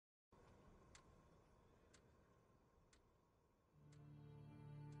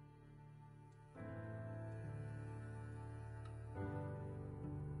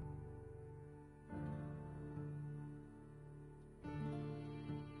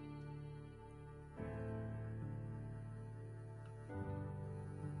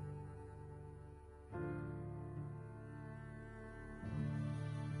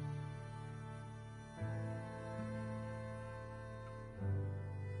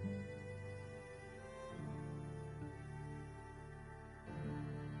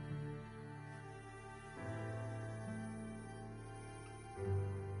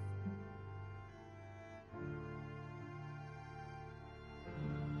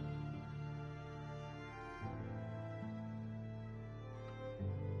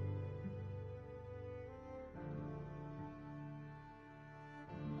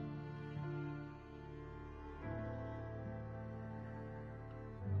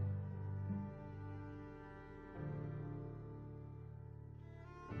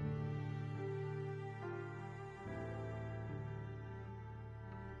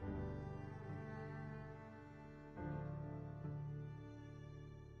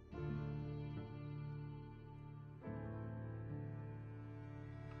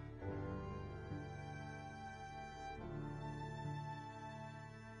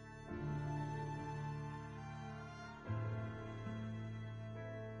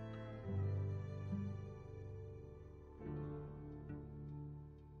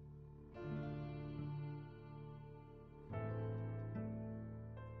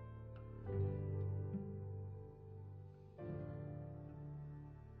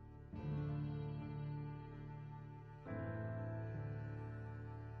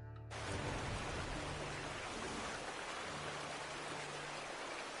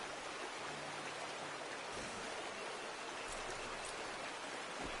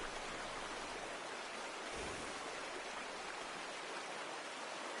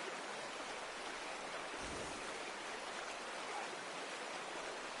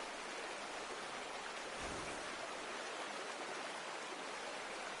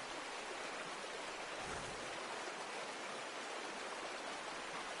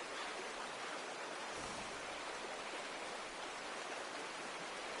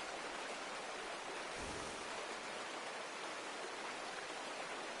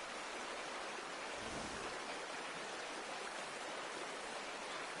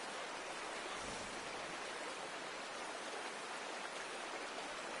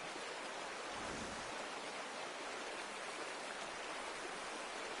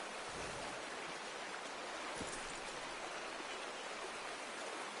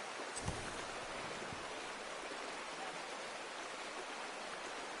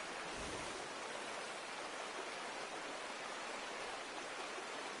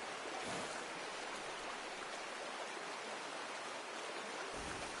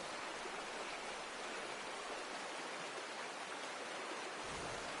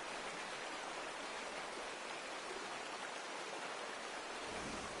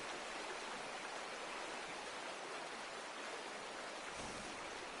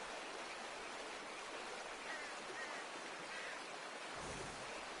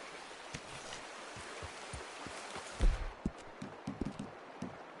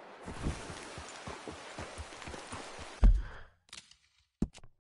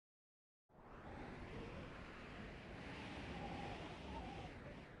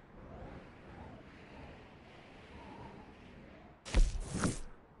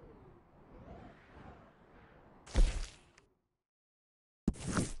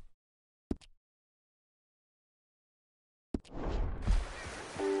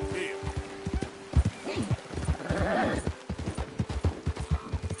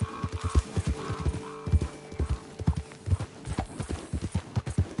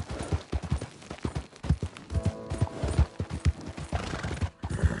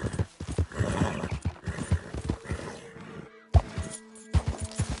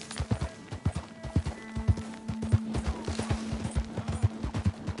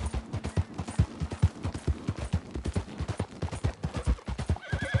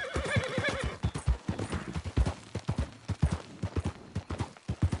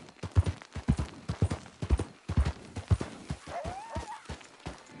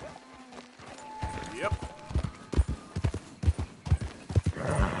Yep.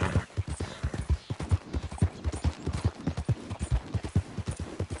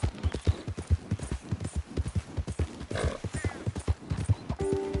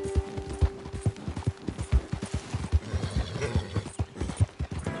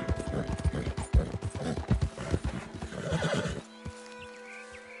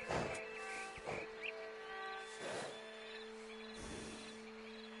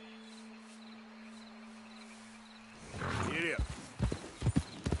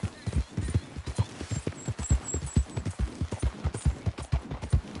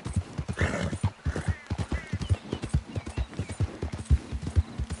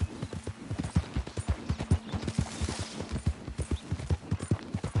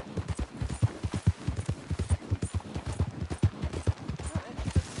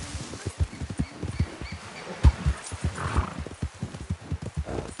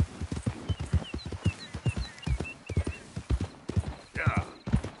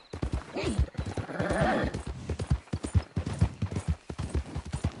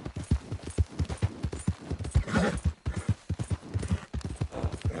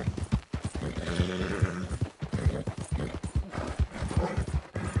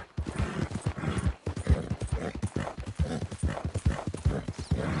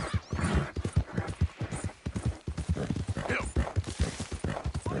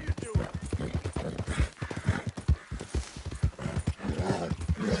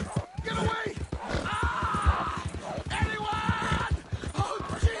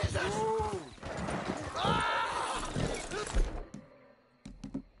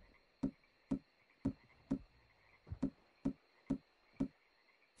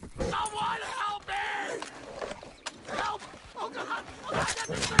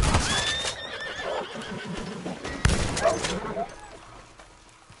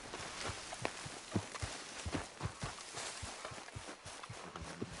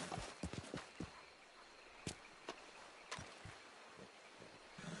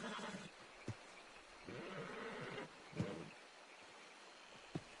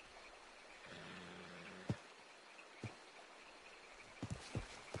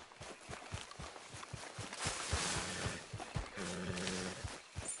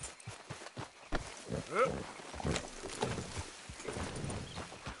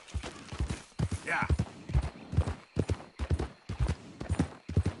 Yeah.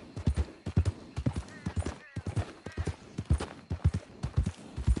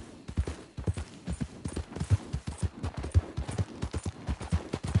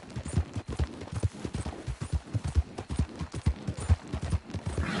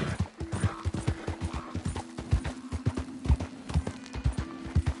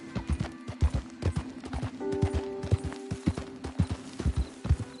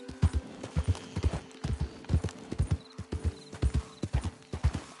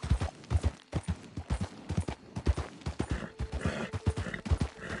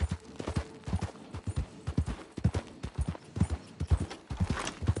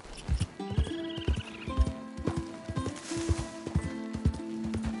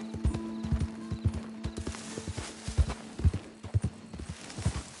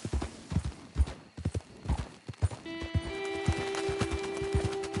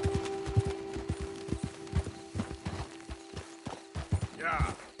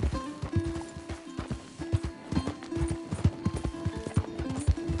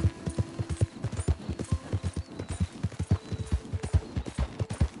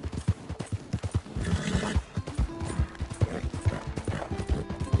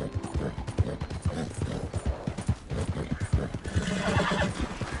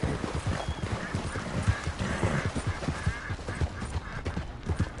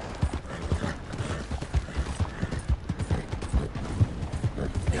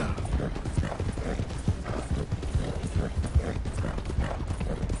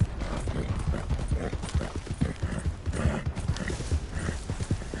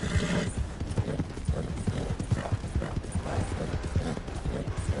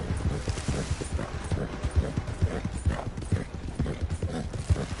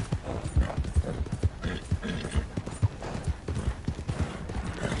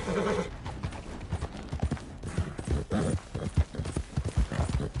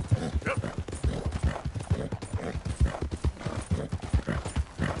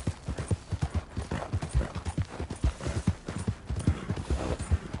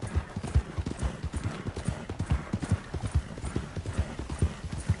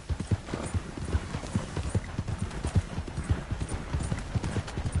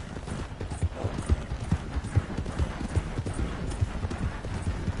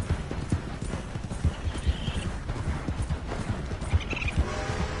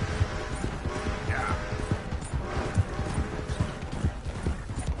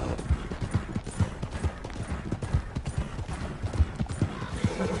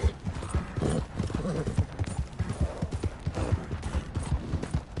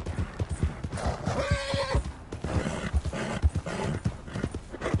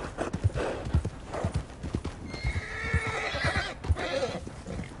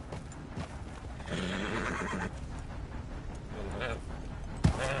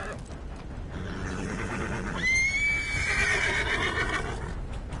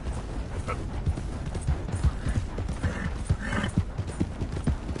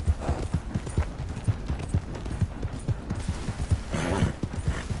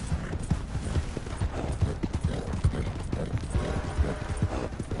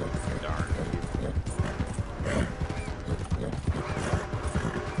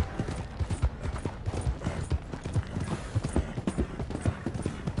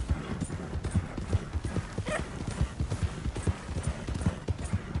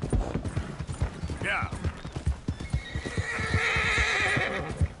 Yeah.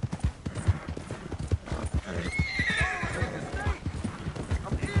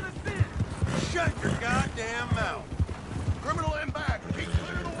 I'm innocent! Shut your goddamn mouth! Criminal in back! Keep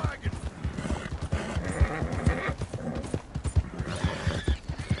clear the wagon!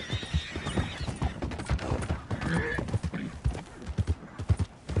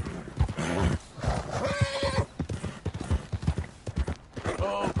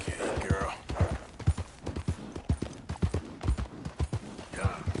 Okay, girl.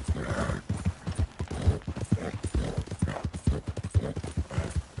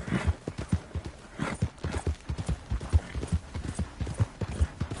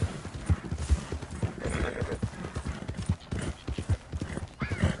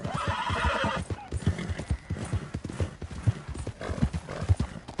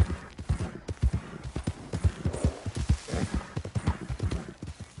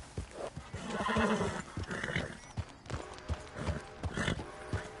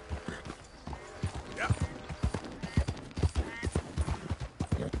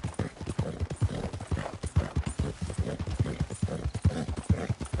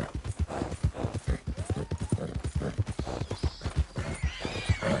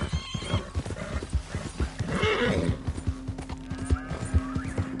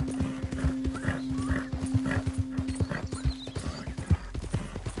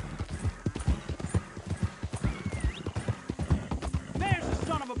 There's the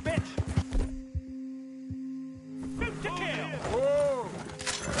son of a bitch! Shoot to kill! Whoa!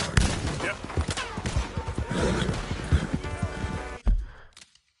 Yep.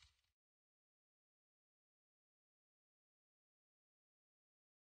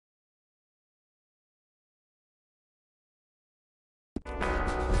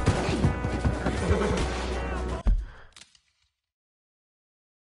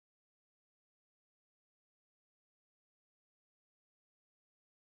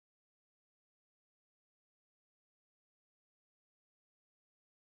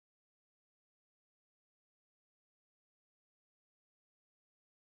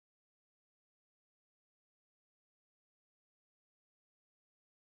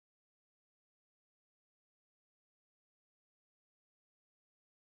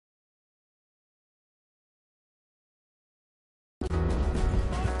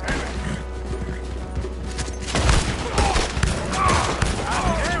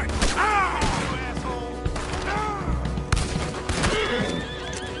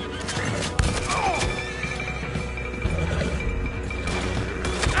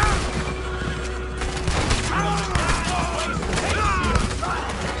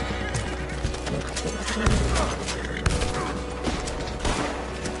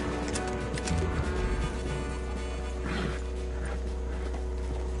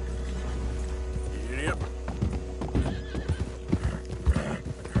 Yep.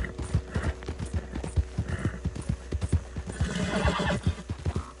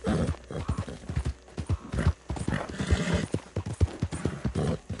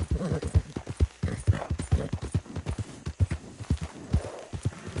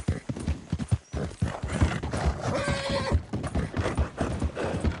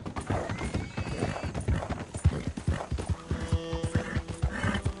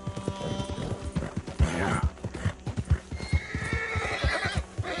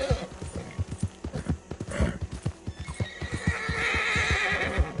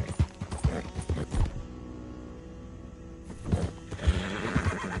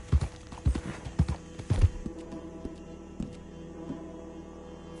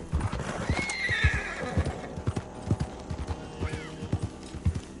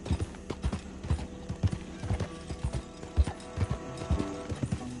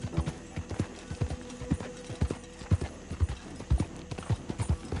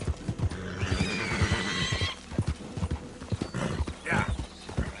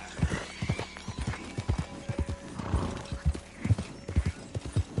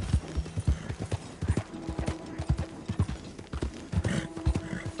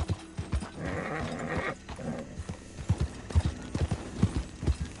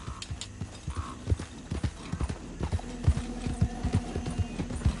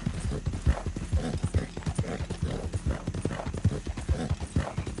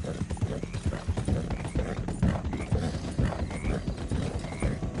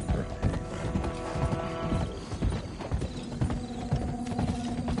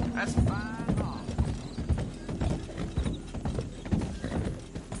 That's fine.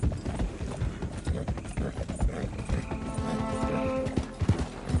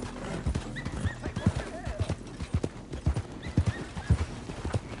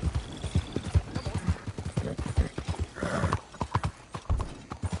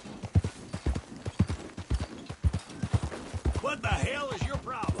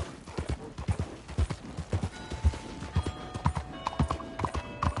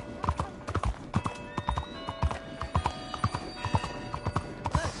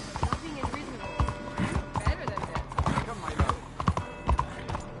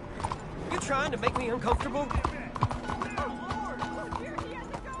 trying to make me uncomfortable?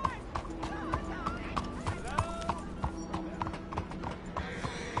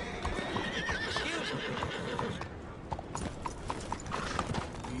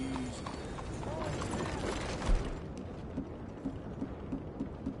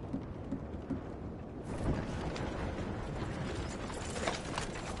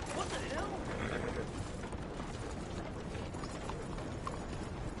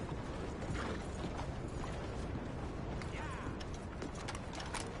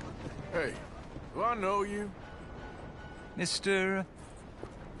 Hey, do I know you? Mr.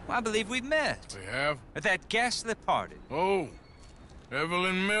 I believe we've met We have? at that ghastly party. Oh,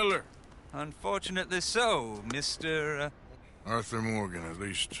 Evelyn Miller. Unfortunately so, Mr. Arthur Morgan, at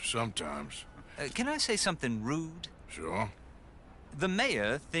least sometimes. Can I say something rude? Sure. The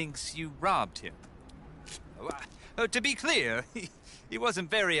mayor thinks you robbed him. To be clear, he wasn't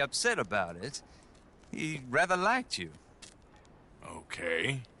very upset about it. He rather liked you.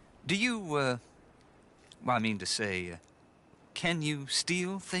 Okay. Do you, well, I mean to say, can you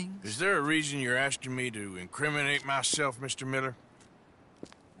steal things? Is there a reason you're asking me to incriminate myself, Mr. Miller?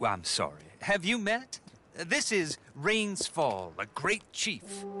 Well, I'm sorry. Have you met? This is Rains Fall, a great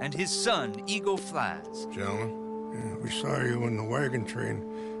chief, and his son, Eagle Flies. Gentlemen? Yeah, we saw you in the wagon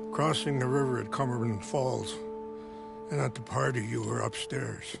train crossing the river at Cumberland Falls. And at the party, you were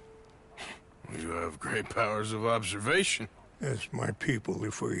upstairs. You have great powers of observation. Yes, my people,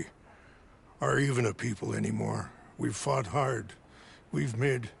 if we are even a people anymore. We've fought hard. We've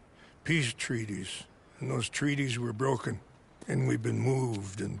made peace treaties, and those treaties were broken. And we've been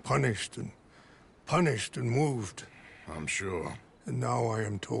moved and punished and moved. I'm sure. And now I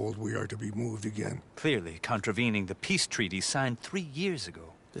am told we are to be moved again. Clearly contravening the peace treaty signed 3 years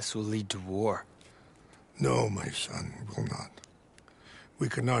ago. This will lead to war. No, my son, it will not. We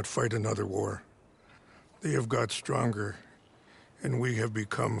cannot fight another war. They have got stronger, and we have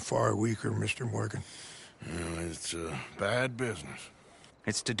become far weaker, Mr. Morgan. Well, it's a bad business.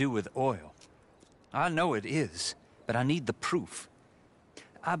 It's to do with oil. I know it is, but I need the proof.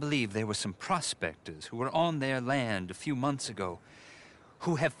 I believe there were some prospectors who were on their land a few months ago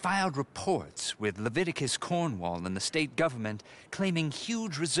who have filed reports with Leviticus Cornwall and the state government claiming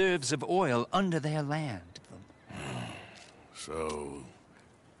huge reserves of oil under their land. So,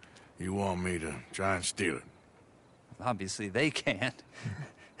 you want me to try and steal it? Obviously they can't.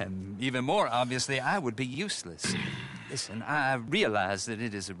 And even more obviously, I would be useless. Listen, I realize that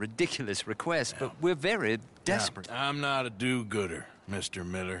it is a ridiculous request, but we're very desperate. Now, I'm not a do-gooder, Mr.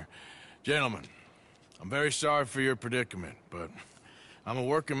 Miller. Gentlemen, I'm very sorry for your predicament, but I'm a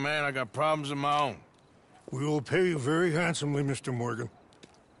working man. I got problems of my own. We will pay you very handsomely, Mr. Morgan.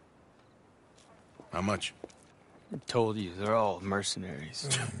 How much? I told you, they're all mercenaries.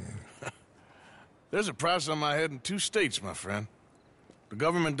 There's a price on my head in 2 states, my friend. The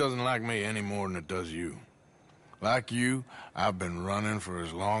government doesn't like me any more than it does you. Like you, I've been running for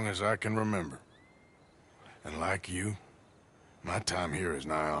as long as I can remember. And like you, my time here is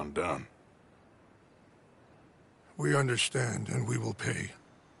nigh on done. We understand, and we will pay.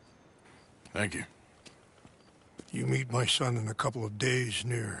 Thank you. You meet my son in a couple of days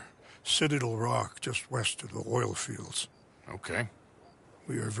near Citadel Rock, just west of the oil fields. Okay.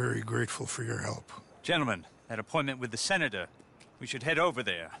 We are very grateful for your help. Gentlemen, that appointment with the senator. We should head over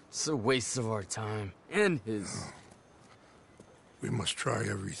there. It's a waste of our time. And his. We must try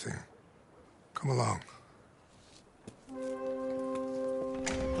everything. Come along.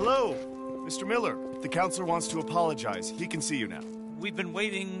 Hello, Mr. Miller. The counselor wants to apologize. He can see you now. We've been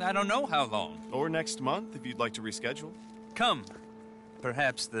waiting I don't know how long. Or next month, if you'd like to reschedule. Come.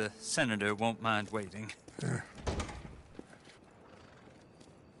 Perhaps the senator won't mind waiting.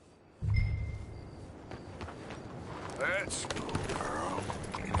 Let's go, girl.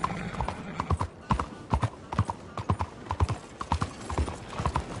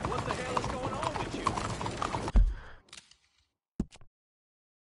 What the hell is going on with you?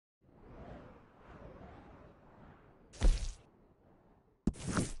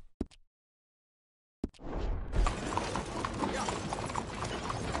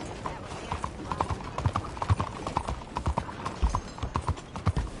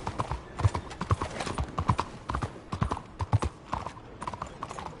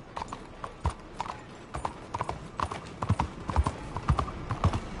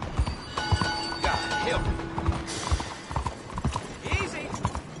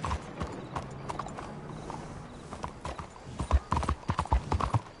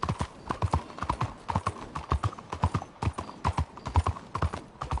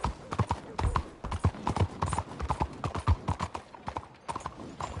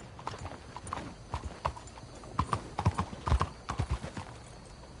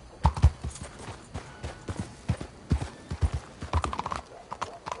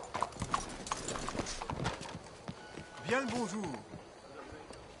 Bien bonjour.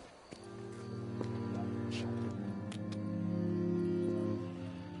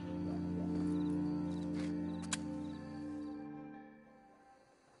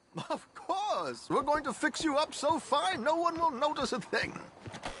 Of course! We're going to fix you up so fine no one will notice a thing.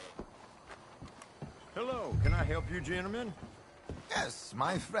 Hello, can I help you, gentlemen? Yes,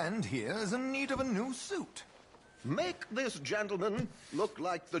 my friend here is in need of a new suit. Make this gentleman look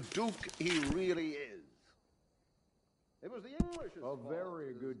like the Duke he really is. It was the English's fault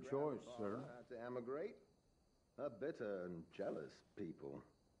very that good his choice, grandfather sir. had to emigrate. A bitter and jealous people.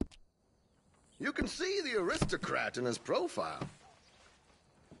 You can see the aristocrat in his profile.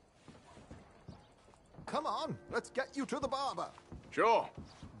 Come on, let's get you to the barber. Sure.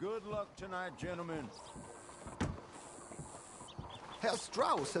 Good luck tonight, gentlemen. Herr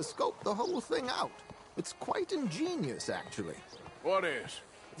Strauss has scoped the whole thing out. It's quite ingenious, actually. What is?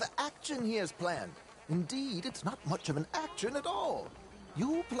 The action he has planned. Indeed, it's not much of an action at all.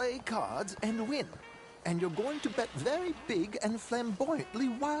 You play cards and win. And you're going to bet very big and flamboyantly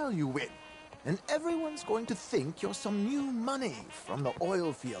while you win. And everyone's going to think you're some new money from the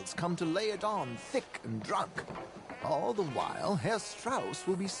oil fields come to lay it on thick and drunk. All the while, Herr Strauss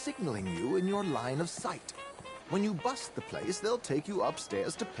will be signaling you in your line of sight. When you bust the place, they'll take you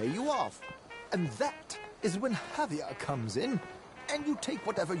upstairs to pay you off. And that is when Javier comes in, and you take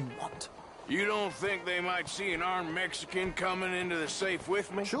whatever you want. You don't think they might see an armed Mexican coming into the safe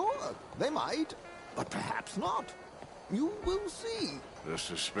with me? Sure, they might, but perhaps not. You will see. The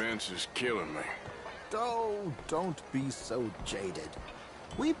suspense is killing me. Oh, don't be so jaded.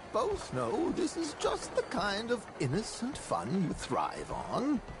 We both know this is just the kind of innocent fun you thrive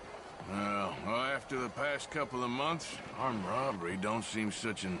on. Well, after the past couple of months, armed robbery don't seem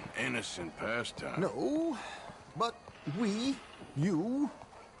such an innocent pastime. No, but we, you,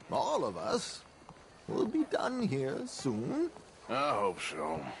 all of us, will be done here soon. I hope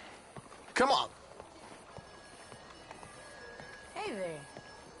so. Come on. Hey there.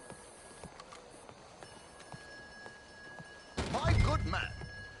 My good man,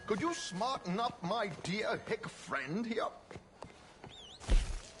 could you smarten up my dear hick friend here?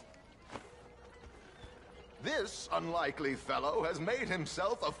 This unlikely fellow has made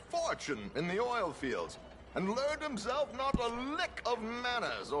himself a fortune in the oil fields and learned himself not a lick of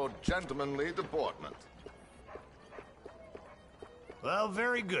manners or gentlemanly deportment. Well,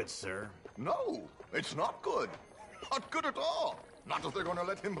 very good, sir. No, it's not good. Not good at all. Not if they're going to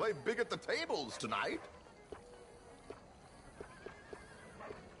let him play big at the tables tonight.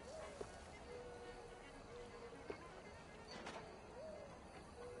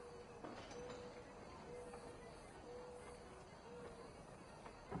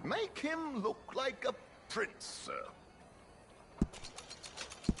 Make him look like a prince, sir.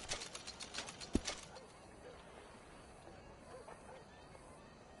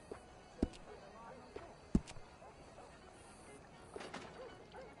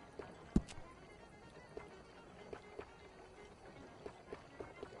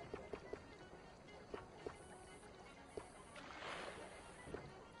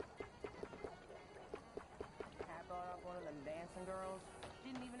 I brought up one of them dancing girls.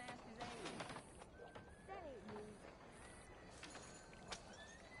 Didn't even ask his age. That ain't me.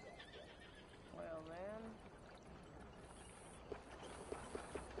 Well then.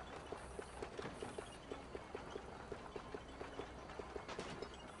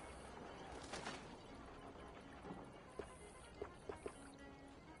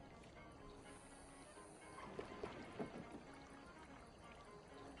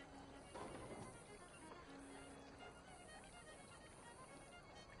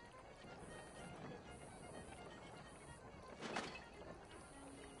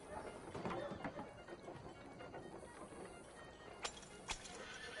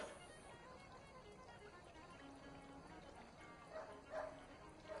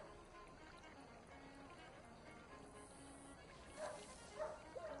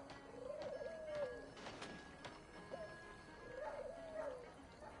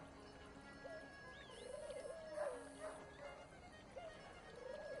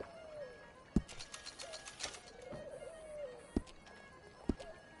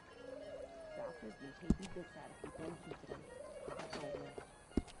 Doctor's been taking bits out of people and keeping them. I told him.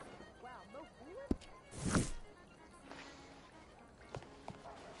 Wow, no fooling?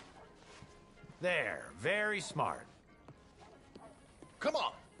 There, very smart. Come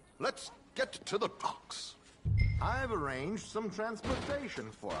on, let's get to the docks. I've arranged some transportation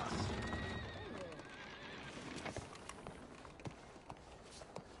for us.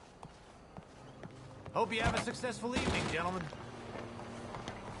 Hope you have a successful evening, gentlemen.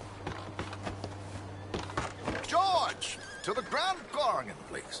 George! March to the Grand Corrigan,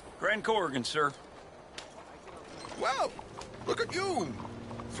 please. Grand Corrigan, sir. Well, look at you.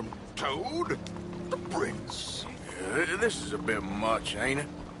 From Toad to Prince. Yeah, this is a bit much, ain't it?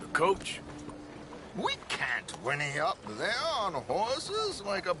 The coach? We can't whinny up there on horses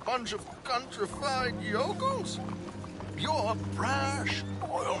like a bunch of countrified yokels. You're brash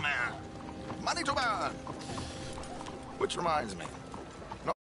oil man. Money to burn. Which reminds me.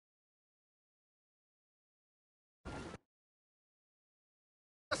 No.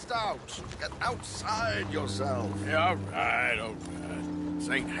 Just out. Get outside yourself. Yeah, all right, all right. This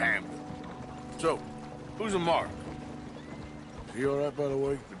ain't Hampton. So, who's a mark? Is he all right, by the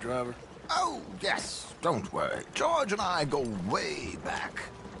way, the driver? Oh, yes, don't worry. George and I go way back.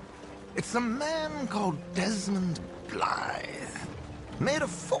 It's a man called Desmond Blythe. Made a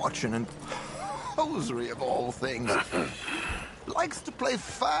fortune in hosiery of all things. Likes to play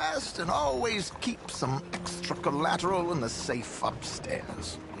fast and always keeps some extra collateral in the safe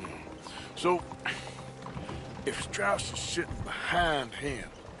upstairs. So, if Strauss is sitting behind him,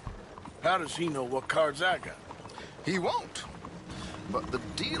 how does he know what cards I got? He won't. But the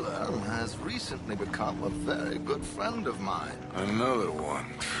dealer has recently become a very good friend of mine. Another one.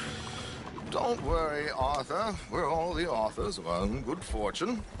 Don't worry, Arthur. We're all the authors of our own good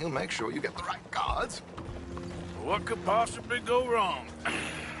fortune. He'll make sure you get the right cards. What could possibly go wrong?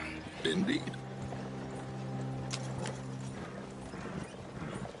 Indeed.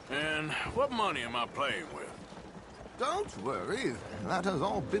 And what money am I playing with? Don't worry, that has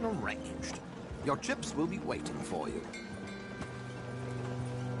all been arranged. Your chips will be waiting for you.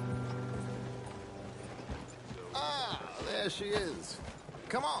 Ah, there she is.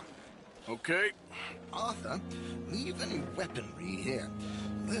 Come on. Okay. Arthur, leave any weaponry here.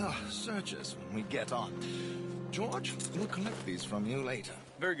 They'll search us when we get on. George, we'll collect these from you later.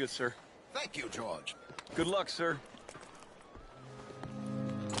 Very good, sir. Thank you, George. Good luck, sir.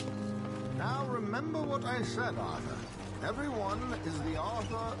 Now remember what I said, Arthur. Everyone is the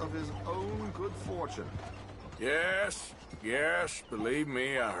author of his own good fortune. Yes, yes, believe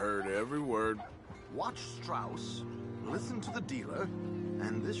me, I heard every word. Watch Strauss, listen to the dealer,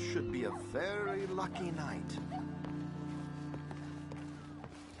 and this should be a very lucky night.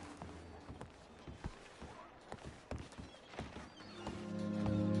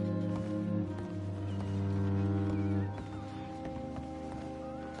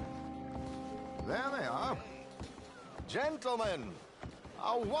 There they are. Gentlemen,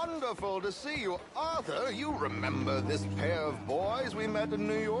 how wonderful to see you. Arthur, you remember this pair of boys we met in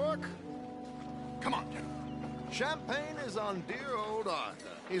New York? Come on, gentlemen. Champagne is on dear old Arthur.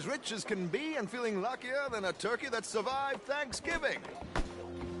 He's rich as can be and feeling luckier than a turkey that survived Thanksgiving.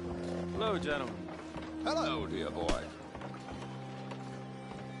 Hello, gentlemen. Hello, dear boy.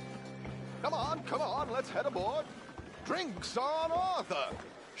 Come on, let's head aboard. Drinks on Arthur.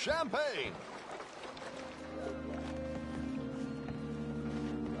 Champagne.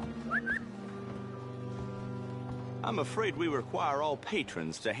 I'm afraid we require all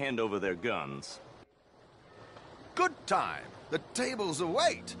patrons to hand over their guns. Good time. The tables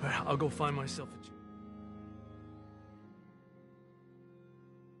await. I'll go find myself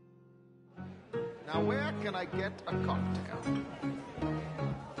a Now where can I get a cocktail?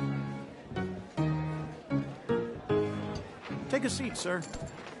 Take a seat, sir.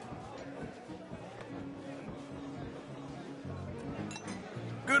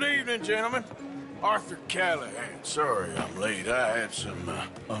 Good evening, gentlemen. Arthur Callahan. Sorry I'm late. I had some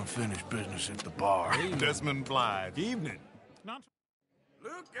unfinished business at the bar. Desmond Blythe. Evening. Not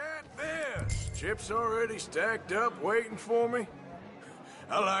Look at this. Chips already stacked up, waiting for me.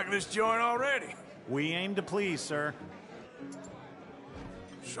 I like this joint already. We aim to please, sir.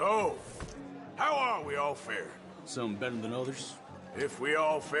 So, how are we all faring? Some better than others. If we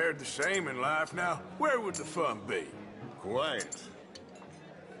all fared the same in life now, where would the fun be? Quiet.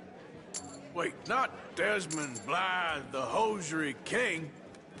 Wait, not Desmond Blythe, the hosiery king.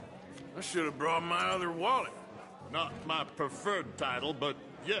 I should have brought my other wallet. Not my preferred title, but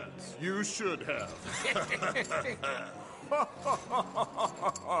yes, you should have.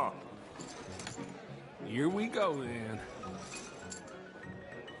 Here we go, then.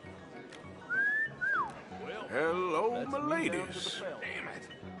 Hello, my ladies. Damn it.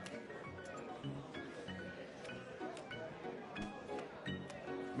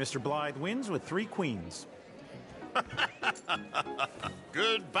 Mr. Blythe wins with 3 queens.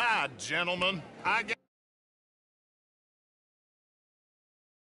 Goodbye, gentlemen. I guess.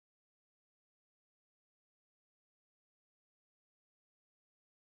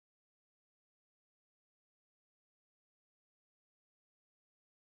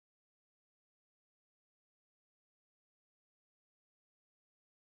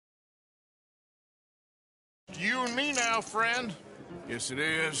 you and me now, friend. Yes, it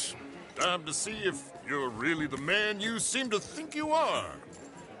is. Time to see if you're really the man you seem to think you are.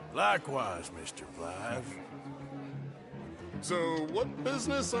 Likewise, Mr. Blythe. So, what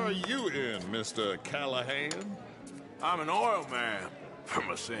business are you in, Mr. Callahan? I'm an oil man, for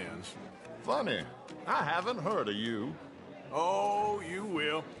my sins. Funny, I haven't heard of you. Oh, you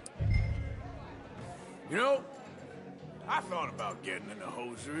will. You know, I thought about getting into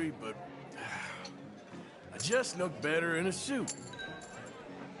hosiery, but I just look better in a suit.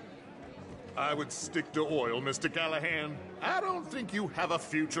 I would stick to oil, Mr. Callahan. I don't think you have a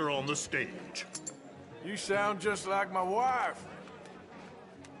future on the stage. You sound just like my wife.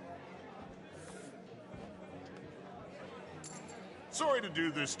 Sorry to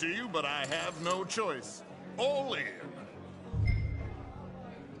do this to you, but I have no choice. All in.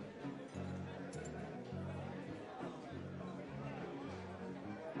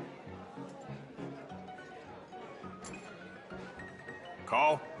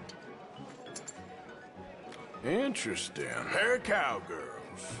 Call? Interesting. Pair of cowgirls.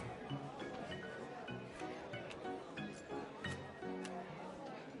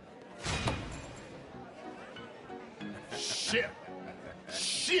 Shit!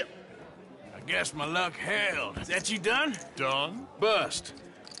 Shit! I guess my luck held. Is that you done? Done? Bust.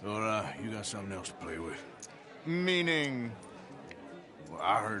 Or, you got something else to play with? Meaning...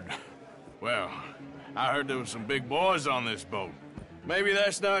 Well, I heard there was some big boys on this boat. Maybe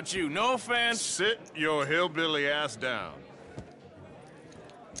that's not you. No offense. Sit your hillbilly ass down.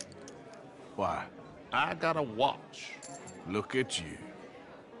 Why? I got a watch. Look at you.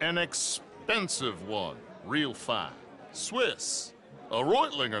 An expensive one. Real fine. Swiss. A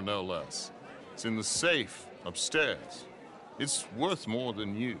Reutlinger, no less. It's in the safe upstairs. It's worth more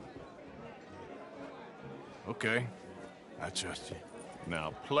than you. Okay. I trust you.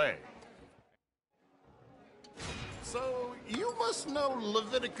 Now play. So, you must know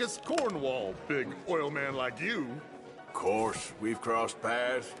Leviticus Cornwall, big oil man like you. Of course, we've crossed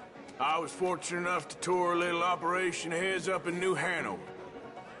paths. I was fortunate enough to tour a little operation of his up in New Hanover.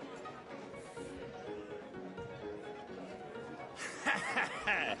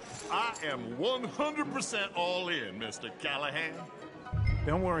 I am 100% all in, Mr. Callahan.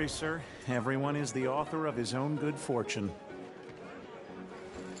 Don't worry, sir. Everyone is the author of his own good fortune.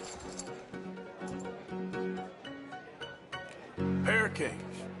 Pair of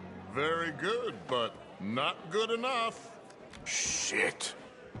kings. Very good, but not good enough. Shit.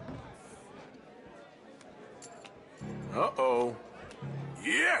 Uh-oh.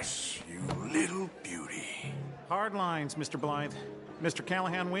 Yes, you little beauty. Hard lines, Mr. Blythe. Mr.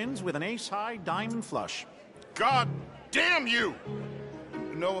 Callahan wins with an ace-high diamond flush. God damn you!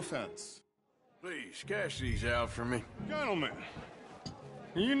 No offense. Please, cash these out for me. Gentlemen,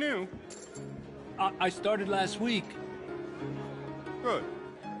 you knew. I started last week. Good.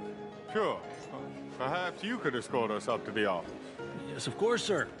 Sure. Perhaps you could escort us up to the office. Yes, of course,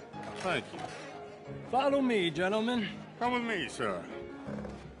 sir. Thank you. Follow me, gentlemen. Come with me, sir.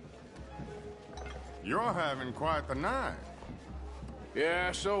 You're having quite the night.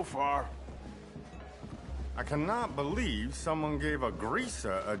 Yeah, so far. I cannot believe someone gave a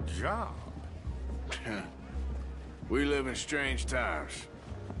greaser a job. We live in strange times.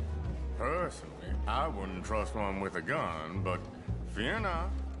 Personally, I wouldn't trust one with a gun, but fear not.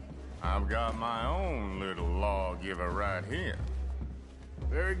 I've got my own little lawgiver right here.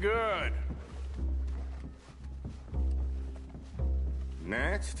 Very good.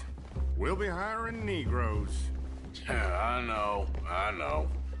 Next, we'll be hiring Negroes. I know.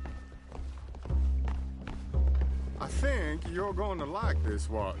 I think you're going to like this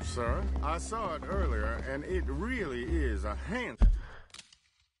watch, sir. I saw it earlier, and it really is a handsome...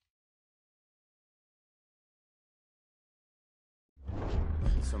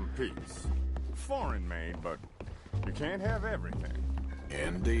 some piece. Foreign made, but you can't have everything.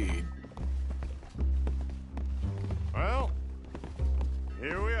 Indeed. Well,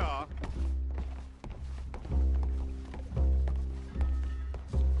 here we are.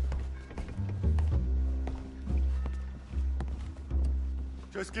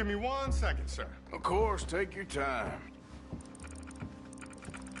 Just give me 1 second, sir. Of course, take your time.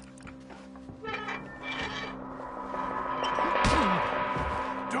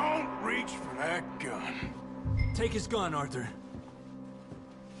 Don't reach for that gun. Take his gun, Arthur.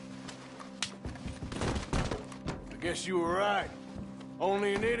 I guess you were right.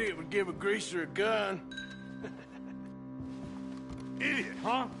 Only an idiot would give a greaser a gun. Idiot,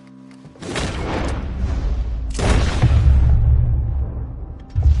 huh?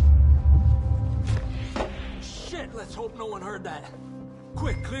 Shit, let's hope no one heard that.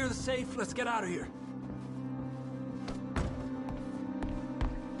 Quick, clear the safe. Let's get out of here.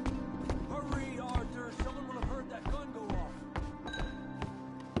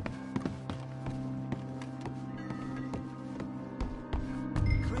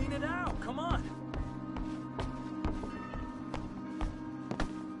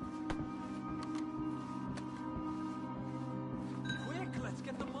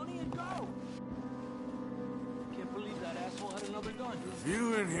 another gun.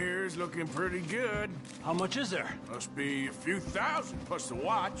 View in here is looking pretty good. How much is there? Must be a few thousand plus the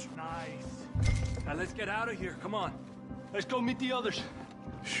watch. Nice. Now let's get out of here. Come on. Let's go meet the others.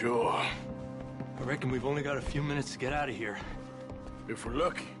 Sure. I reckon we've only got a few minutes to get out of here. If we're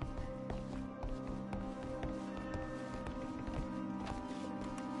lucky.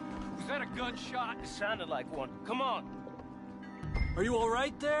 Was that a gunshot? It sounded like one. Come on. Are you all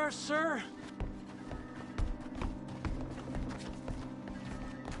right there, sir?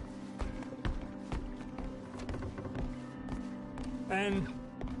 And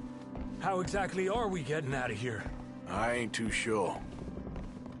how exactly are we getting out of here? I ain't too sure.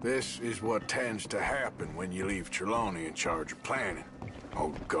 This is what tends to happen when you leave Trelawney in charge of planning.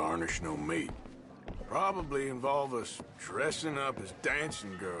 Oh, garnish no meat. Probably involve us dressing up as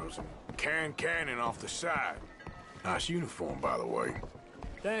dancing girls and canning off the side. Nice uniform, by the way.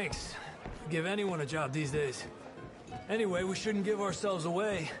 Thanks. Give anyone a job these days. Anyway, we shouldn't give ourselves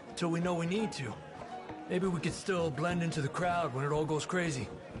away till we know we need to. Maybe we could still blend into the crowd when it all goes crazy.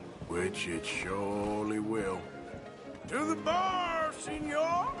 Which it surely will. To the bar,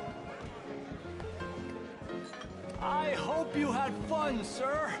 senor! I hope you had fun,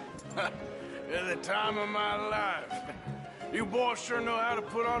 sir. At the time of my life. You boys sure know how to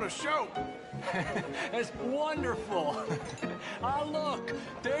put on a show. That's wonderful. Ah, look,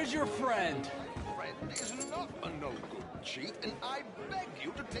 there's your friend. Friend is not a no-good cheat, and I beg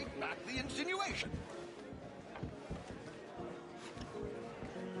you to take back the insinuation.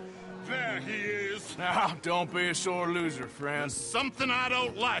 There he is. Now, don't be a sore loser, friend. There's something I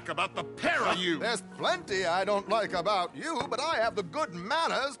don't like about the pair of you. There's plenty I don't like about you, but I have the good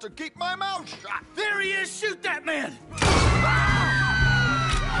manners to keep my mouth shut. There he is! Shoot that man!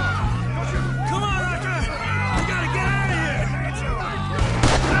 Come on, Arthur! We gotta get out of here!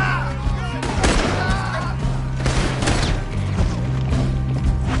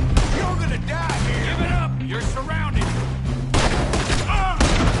 You're gonna die here! Give it up! You're surrounded!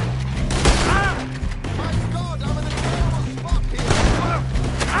 My God, I'm in a terrible spot here.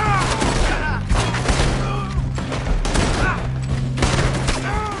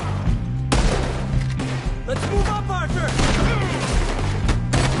 Let's move up, Arthur!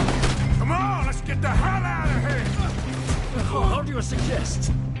 Come on, let's get the hell out of here! How do you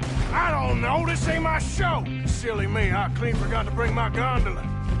suggest? I don't know, this ain't my show! Silly me, I clean forgot to bring my gondola.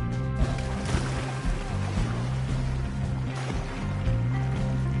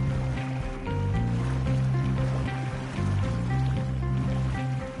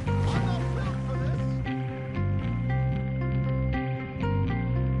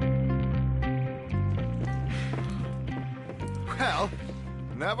 Well,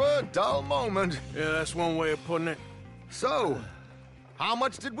 never a dull moment. Yeah, that's one way of putting it. So, how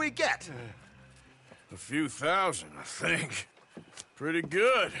much did we get? A few thousand, I think. Pretty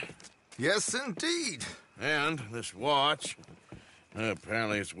good. Yes, indeed. And this watch,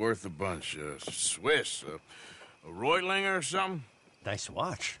 apparently it's worth a bunch. Swiss, a Reutlinger or something? Nice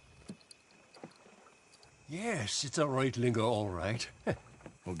watch. Yes, it's a Reutlinger, all right.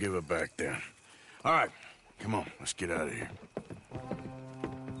 We'll give it back then. All right, come on, let's get out of here.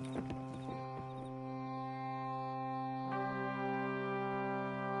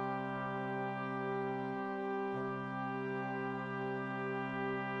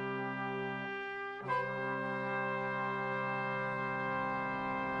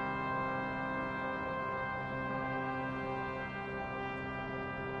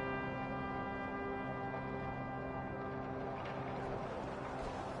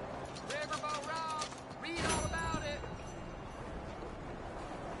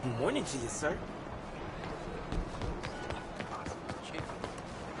 Morning to you, sir.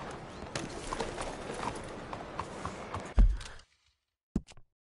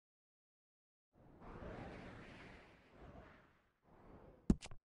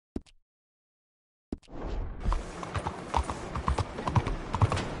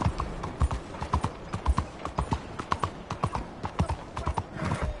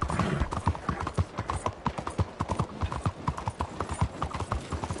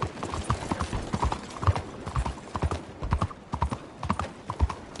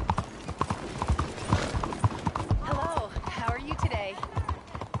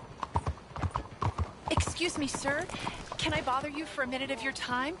 Excuse me, sir. Can I bother you for a minute of your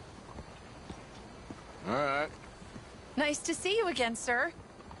time? All right. Nice to see you again, sir.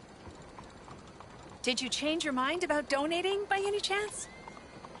 Did you change your mind about donating by any chance?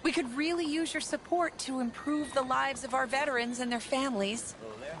 We could really use your support to improve the lives of our veterans and their families.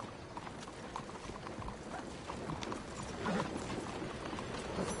 Hello there.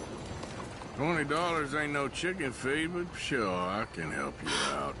 $20 ain't no chicken feed, but sure, I can help you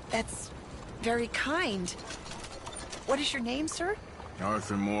out. That's very kind. What is your name, sir?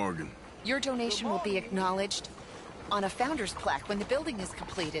 Arthur Morgan. Your donation will be acknowledged on a founder's plaque when the building is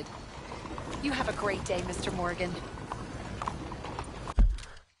completed. You have a great day, Mr. Morgan.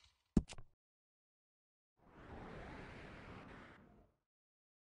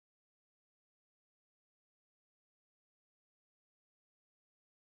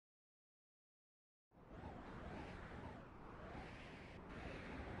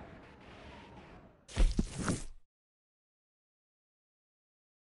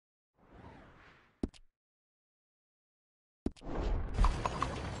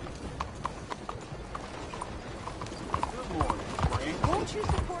 Won't you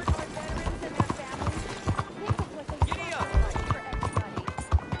support our veterans and their families? Think of what they Giddy up for everybody.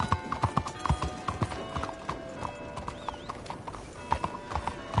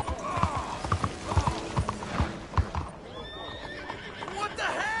 What the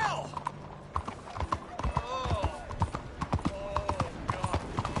hell?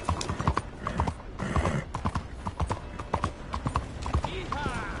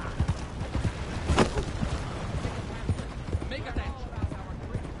 Make a dance.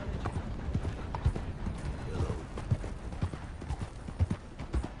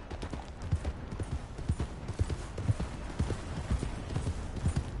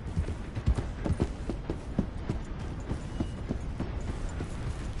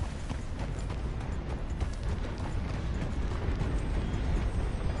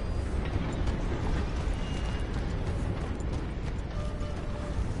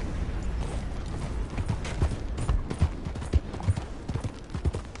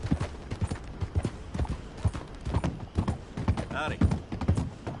 Howdy.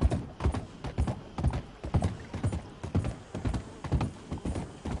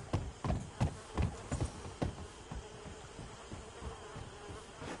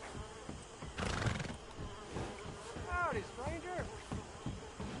 Howdy, stranger.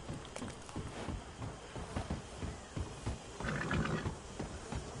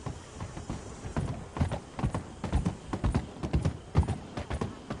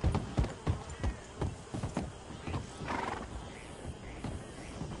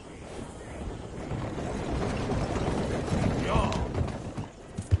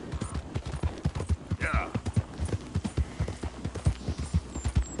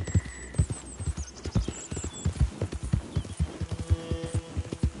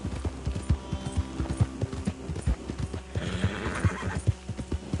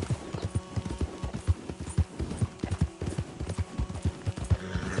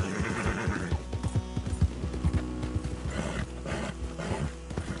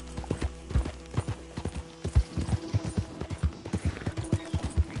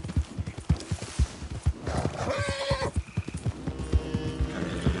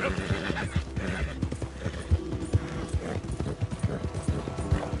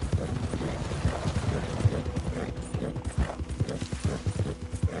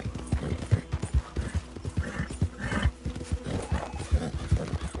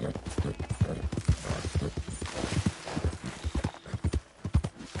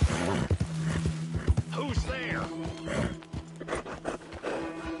 Who's there?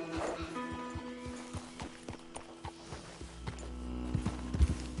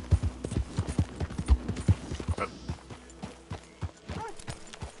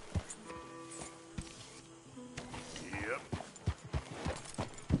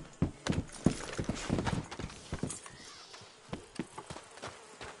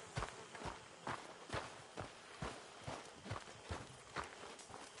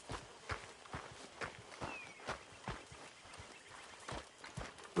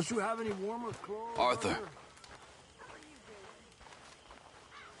 Don't you have any warmer clothes? Arthur.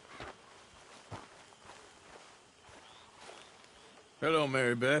 Hello,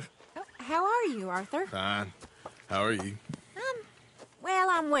 Mary Beth. Oh, how are you, Arthur? Fine. How are you? Well,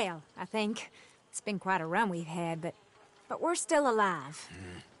 I'm well, I think. It's been quite a run we've had, but we're still alive.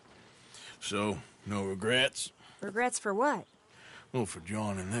 So, no regrets? Regrets for what? Well, for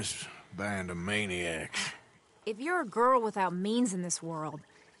joining this band of maniacs. If you're a girl without means in this world,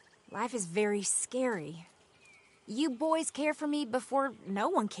 life is very scary. You boys cared for me before no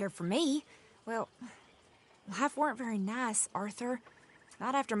one cared for me. Well, life weren't very nice, Arthur.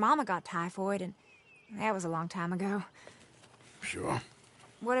 Not after Mama got typhoid, and that was a long time ago. Sure.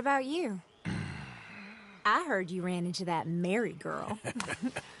 What about you? I heard you ran into that Mary girl.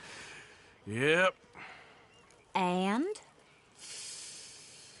 Yep. And?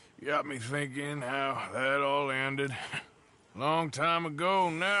 Got me thinking how that all ended. Long time ago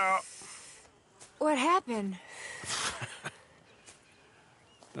now. What happened?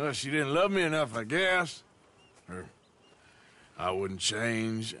 Well, she didn't love me enough, I guess. Or I wouldn't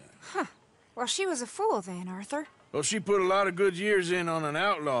change. Huh. Well, she was a fool then, Arthur. Well, she put a lot of good years in on an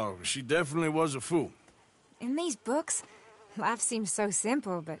outlaw. She definitely was a fool. In these books, life seems so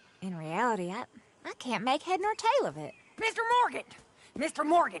simple, but in reality, I can't make head nor tail of it. Mr. Morgan! Mr.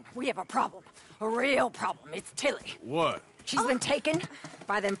 Morgan, we have a problem. A real problem. It's Tilly. What? She's been taken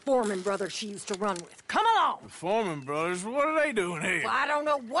by them Foreman brothers she used to run with. Come along! The Foreman brothers? What are they doing here? Well, I don't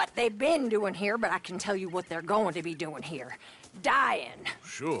know what they've been doing here, but I can tell you what they're going to be doing here. Dying.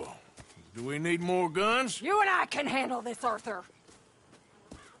 Sure. Do we need more guns? You and I can handle this, Arthur.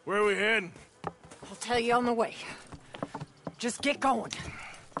 Where are we heading? I'll tell you on the way. Just get going.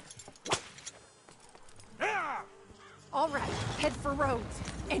 All right, head for Rhodes.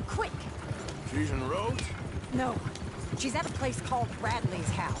 And quick. She's in Rhodes? No. She's at a place called Bradley's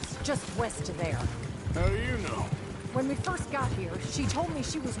house, just west of there. How do you know? When we first got here, she told me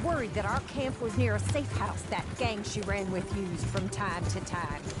she was worried that our camp was near a safe house that gang she ran with used from time to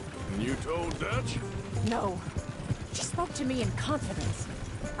time. And you told Dutch? No. She spoke to me in confidence.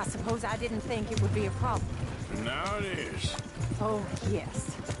 I suppose I didn't think it would be a problem. And now it is. Oh,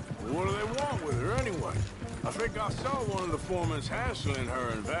 yes. Well, what do they want with her anyway? I think I saw one of the foremans hassling her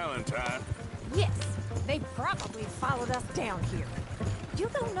and Valentine. Yes, they probably followed us down here. You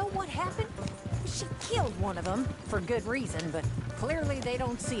don't know what happened? She killed one of them, for good reason, but clearly they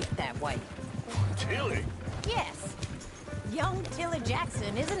don't see it that way. Tilly? Yes. Young Tilly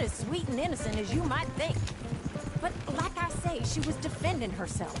Jackson isn't as sweet and innocent as you might think. But like I say, she was defending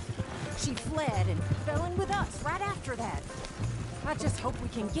herself. She fled and fell in with us right after that. I just hope we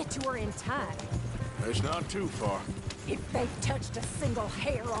can get to her in time. It's not too far. If they've touched a single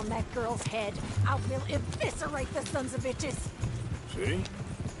hair on that girl's head, I will eviscerate the sons of bitches. See?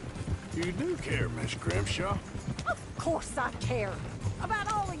 You do care, Miss Grimshaw. Of course I care.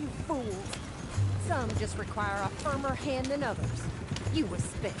 About all of you fools. Some just require a firmer hand than others. You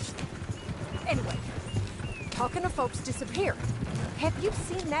especially. Anyway, talking of folks disappearing. Have you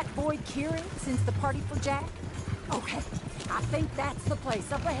seen that boy Kieran since the party for Jack? Okay, I think that's the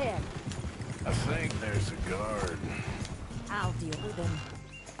place up ahead. I think there's a guard. I'll deal with him.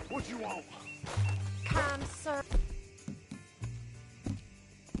 What you want? Kind sir.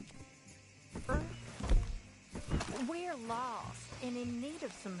 We're lost and in need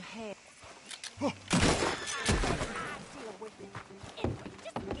of some help. I'll deal with it. Anyway,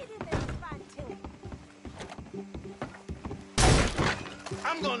 just get in there and find Tilly.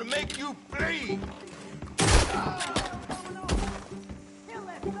 I'm gonna make you bleed!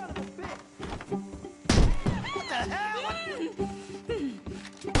 What the hell?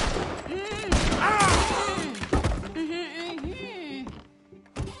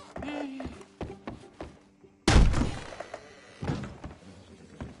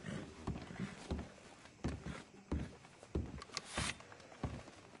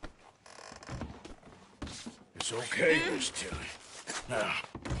 It's okay, Miss Tilly. Now,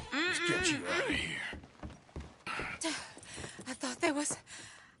 let's get you out of here. I thought there was...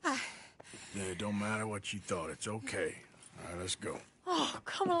 Yeah, it don't matter what you thought. It's okay. All right, let's go. Oh,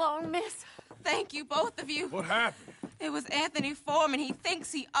 come along, miss. Thank you, both of you. What happened? It was Anthony Foreman. He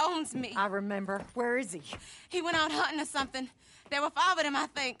thinks he owns me. I remember. Where is he? He went out hunting or something. There were 5 of them, I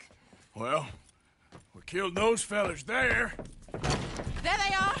think. Well, we killed those fellas there. There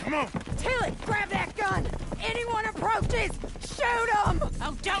they are. Come on. Tilly, grab that gun. Anyone approaches, shoot them.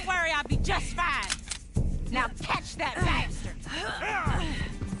 Oh, don't worry. I'll be just fine. Now catch that bastard.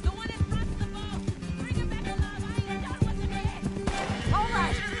 The one in front of the boat. Bring him back alive. I ain't done with him yet. All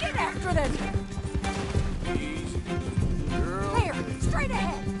right, get after them. Easy, girl. Here, straight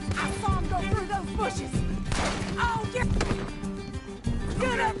ahead. I saw him go through those bushes. Oh, you're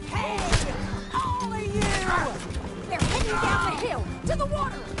gonna pay, all of you. They're heading down the hill to the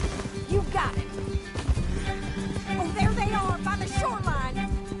water. You got it. Oh, there they are by the shoreline.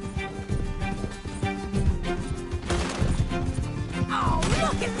 Oh,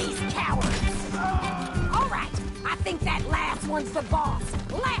 look at these cowards. All right, I think that last one's the boss.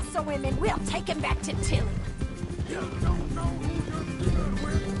 Lasso him and we'll take him back to Tilly.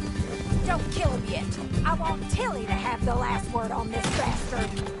 Don't kill him yet. I want Tilly to have the last word on this bastard.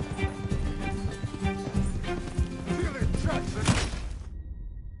 Tilly Jackson!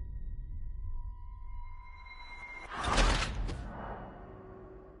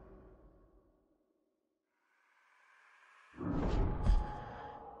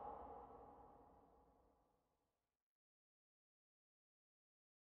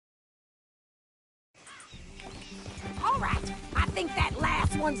 All right, I think that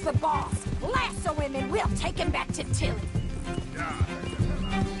last one's the boss. Lasso him and we'll take him back to Tilly.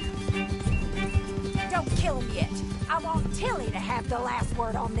 Don't kill him yet. I want Tilly to have the last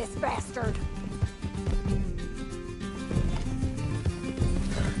word on this bastard.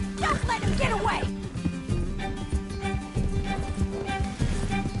 Don't let him get away!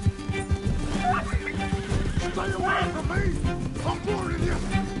 Stay away from me! I'm warning you!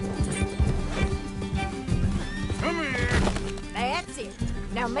 Come here! That's it.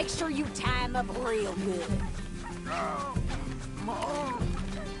 Now make sure you tie him up real good.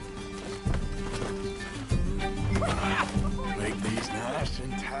 Make these nice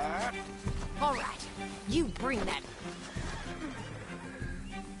and tight. All right, you bring that.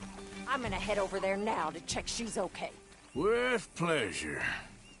 I'm gonna head over there now to check she's okay. With pleasure.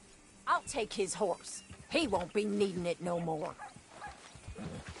 I'll take his horse. He won't be needing it no more.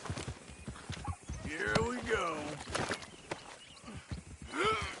 Here we go.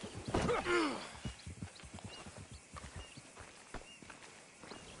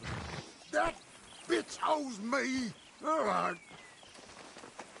 That bitch owes me! All right.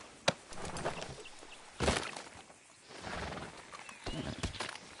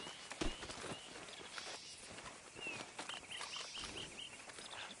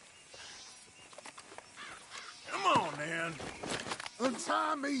 Come on, then.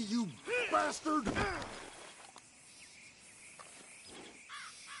 Untie me, you bastard!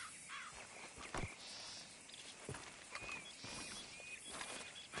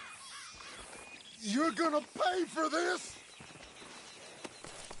 You're gonna pay for this?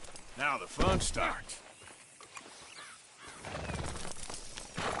 Now the fun starts.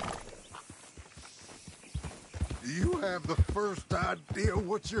 Do you have the first idea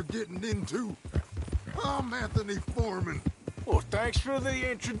what you're getting into? I'm Anthony Foreman. Well, thanks for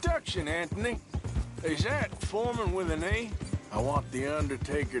the introduction, Anthony. Is that Foreman with an A? I want the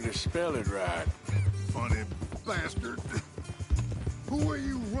Undertaker to spell it right. Funny bastard. Who are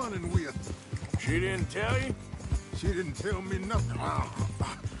you running with? She didn't tell you? She didn't tell me nothing.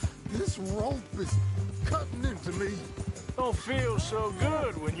 This rope is cutting into me. Don't feel so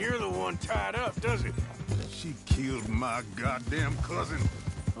good when you're the one tied up, does it? She killed my goddamn cousin.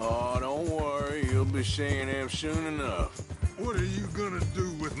 Oh, don't worry. You'll be seeing him soon enough. What are you gonna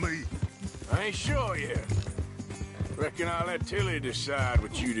do with me? I ain't sure yet. Reckon I'll let Tilly decide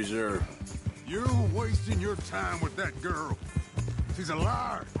what you deserve. You're wasting your time with that girl. She's a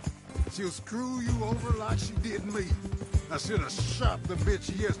liar. She'll screw you over like she did me. I should have shot the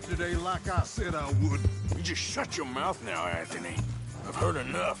bitch yesterday like I said I would. You just shut your mouth now, Anthony. I've heard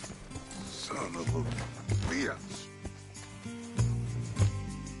enough. Son of a bitch.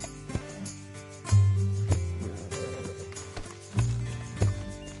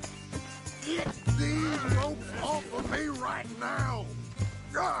 Get these ropes off of me right now!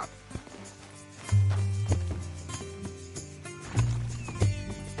 God!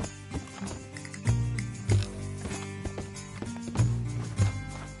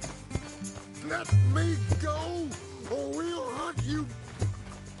 Let me go, or we'll hunt you.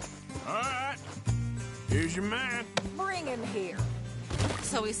 All right. Here's your man. Bring him here.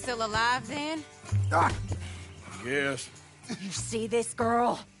 So he's still alive then? Yes. You see this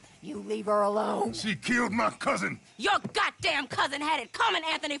girl? You leave her alone. She killed my cousin. Your goddamn cousin had it coming,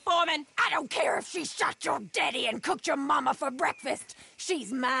 Anthony Foreman. I don't care if she shot your daddy and cooked your mama for breakfast.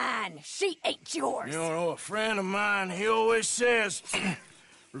 She's mine. She ain't yours. You know, a friend of mine, he always says,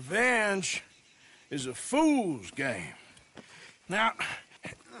 revenge is a fool's game. Now,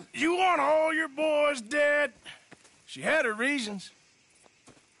 you want all your boys dead? She had her reasons.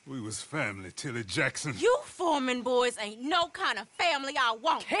 We was family, Tilly Jackson. You Foreman boys ain't no kind of family I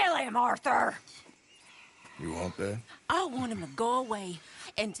want. Kill him, Arthur. You want that? I want him to go away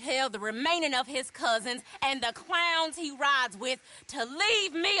and tell the remaining of his cousins and the clowns he rides with to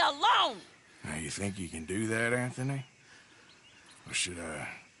leave me alone. Now, you think you can do that, Anthony? Or should I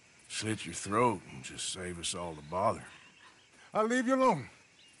slit your throat and just save us all the bother? I'll leave you alone.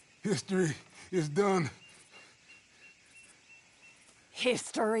 History is done.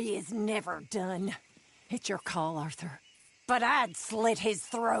 History is never done. It's your call, Arthur. But I'd slit his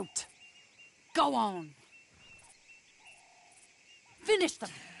throat. Go on. Finish them.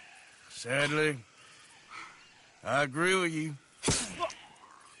 Sadly, I agree with you.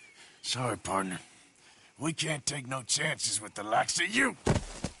 Sorry, partner. We can't take no chances with the likes of you.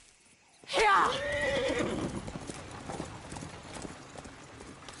 Yeah.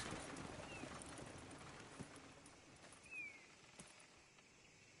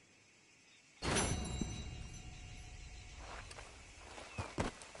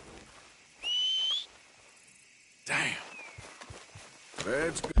 Damn.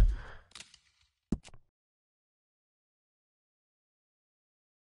 Let's go.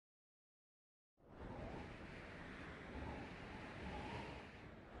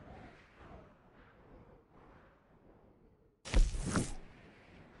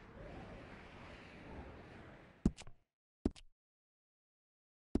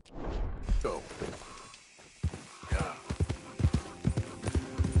 Go. Yeah.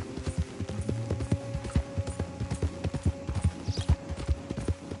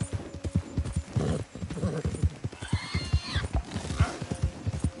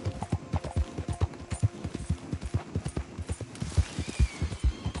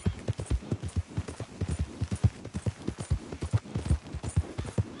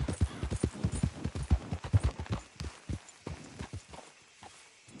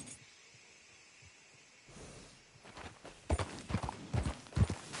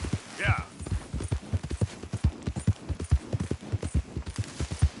 Yeah.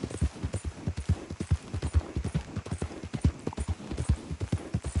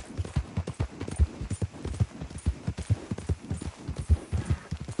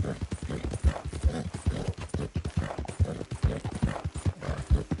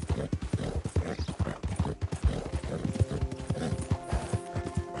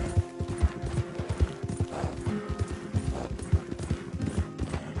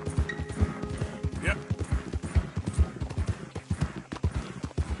 Yep.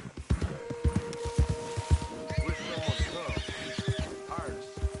 Wish someone come. Hard.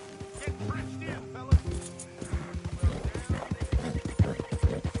 Get trenched in, fellas.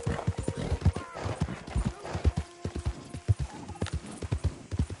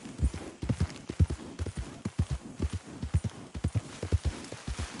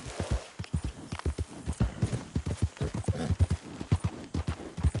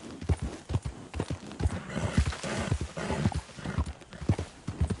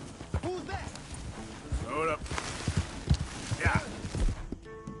 Who's that? Load up. Yeah.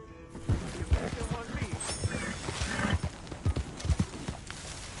 You think they want me?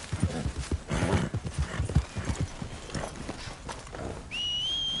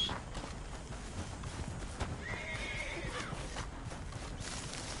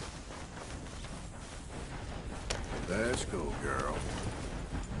 Let's go, girl.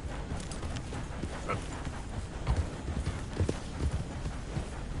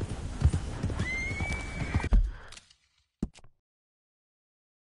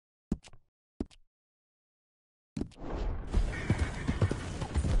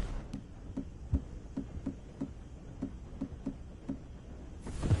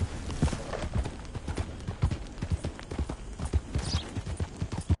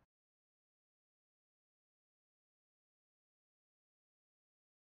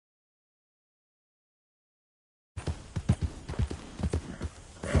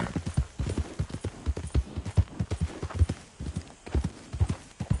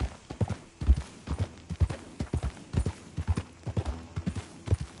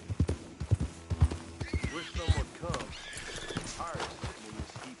 Wish someone would come. Hard sitting in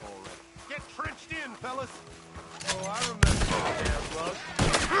this heap already. Get trenched in, fellas. Oh, I remember that damn lug.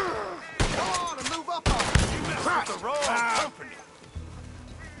 Come on and move up on it. You messed with the wrong company.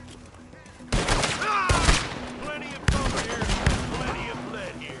 Plenty of cover here. Plenty of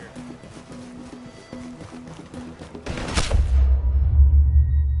blood here.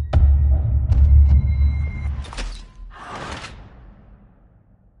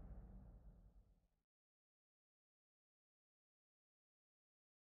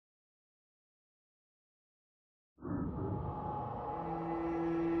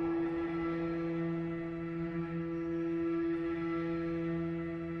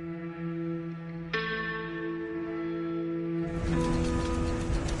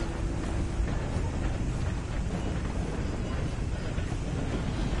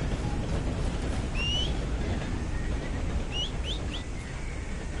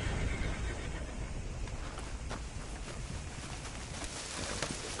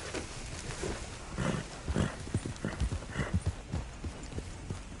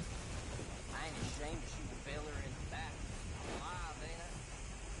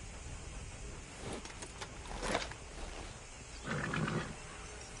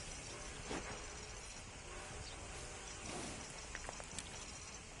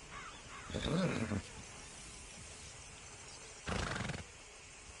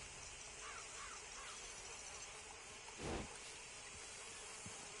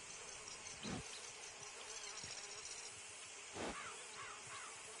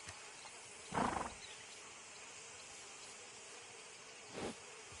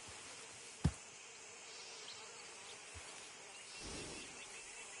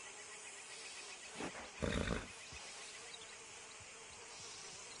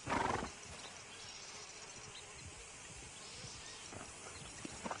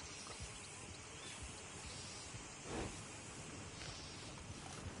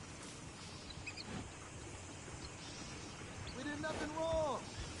 nothing wrong.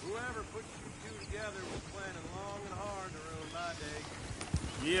 Whoever put you two together was planning long and hard to ruin my day.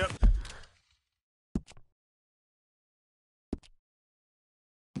 Yep.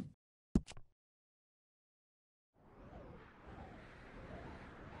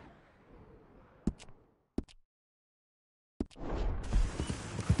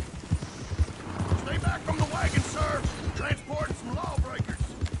 Stay back from the wagon, sir! Transporting some lawbreakers!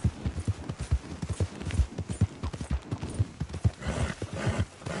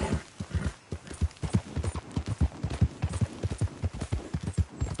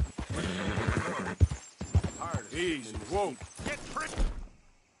 Easy. Whoa. Get pricked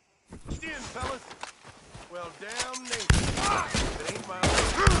in, fellas. Well, damnation. If it ain't my own.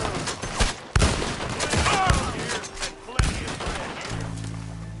 Here and plenty of bread here.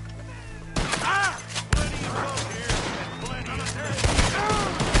 Plenty of love here and plenty of bread.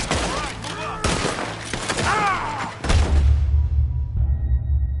 All right, move up.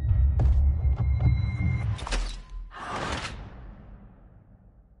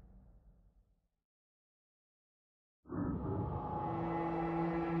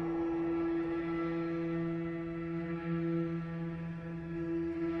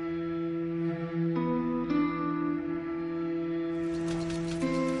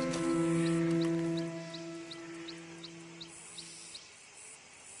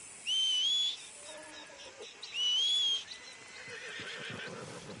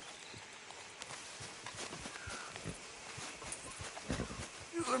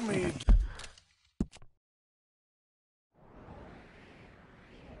 Let me...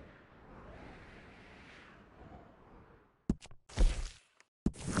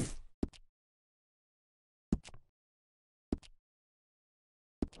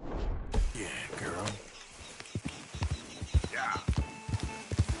 Yeah, girl.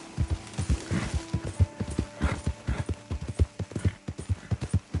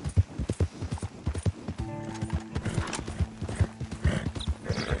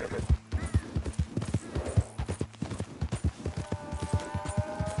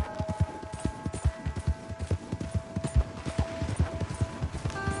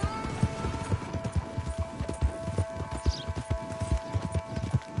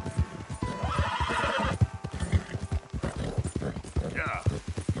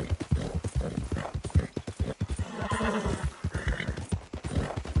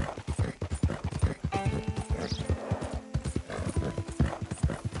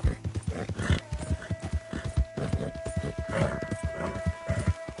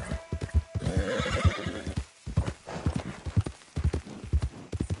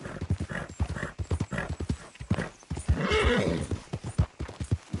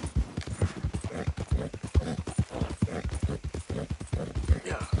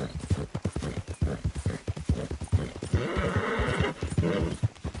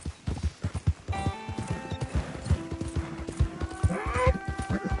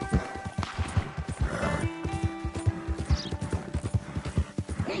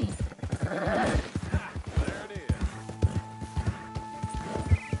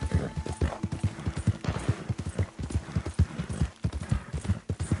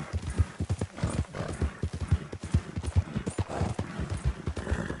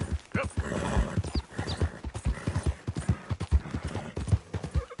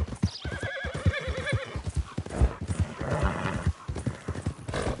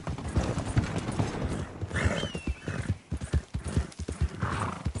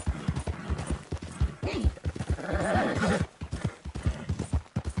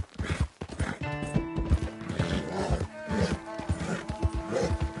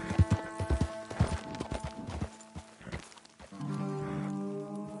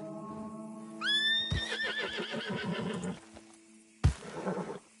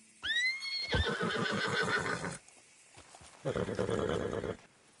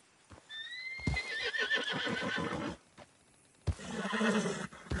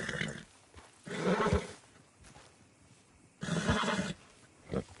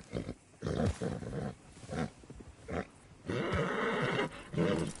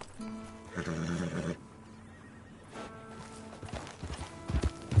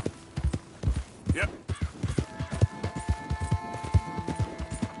 Yeah.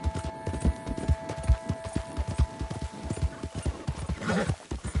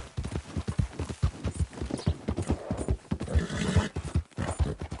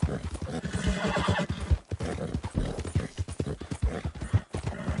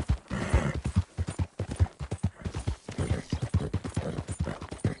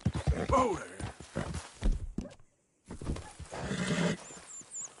 Whoa there.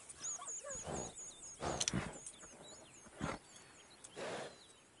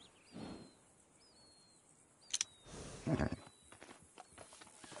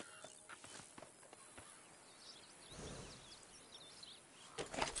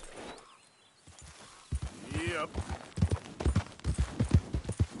 up.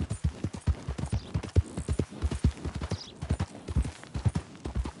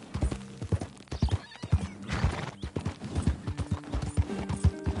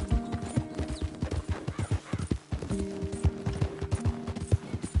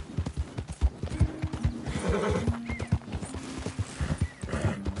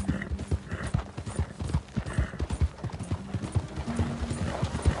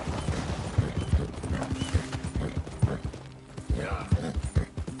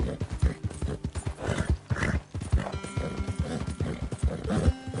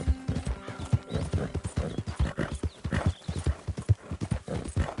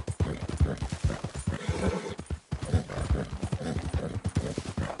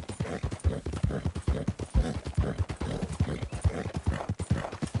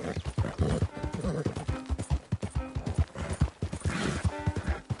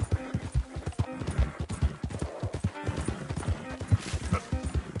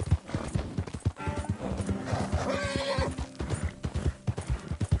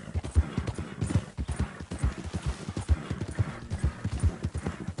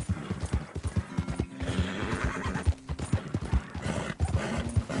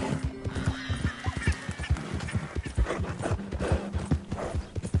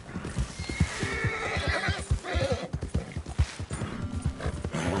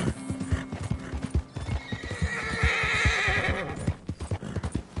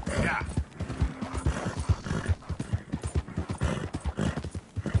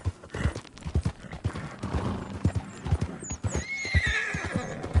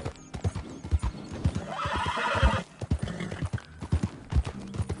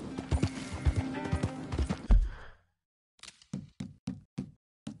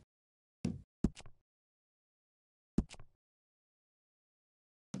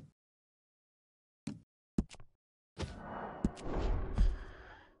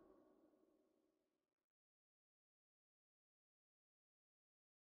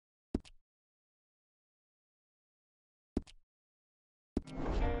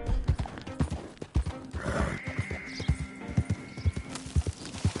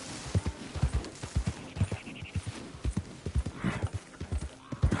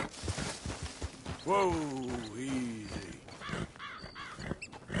 Whoa, easy.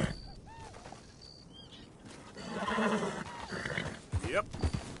 Yep.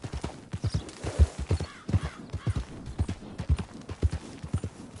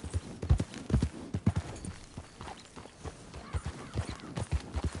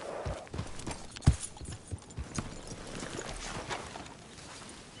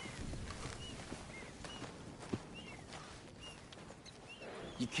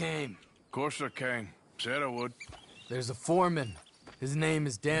 You came. Of course I came. Said I would. There's a foreman. His name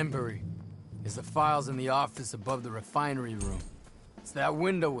is Danbury. There's the files in the office above the refinery room. It's that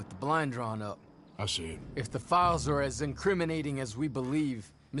window with the blind drawn up. I see it. If the files are as incriminating as we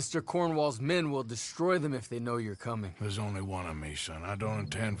believe, Mr. Cornwall's men will destroy them if they know you're coming. There's only one of me, son. I don't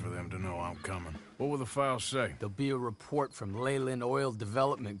intend for them to know I'm coming. What will the files say? There'll be a report from Leyland Oil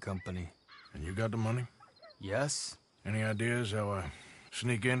Development Company. And you got the money? Yes. Any ideas how I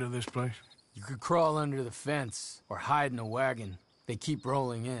sneak into this place? You could crawl under the fence or hide in a wagon. They keep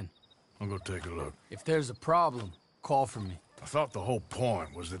rolling in. I'll go take a look. If there's a problem, call for me. I thought the whole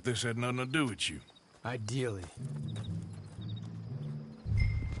point was that this had nothing to do with you. Ideally.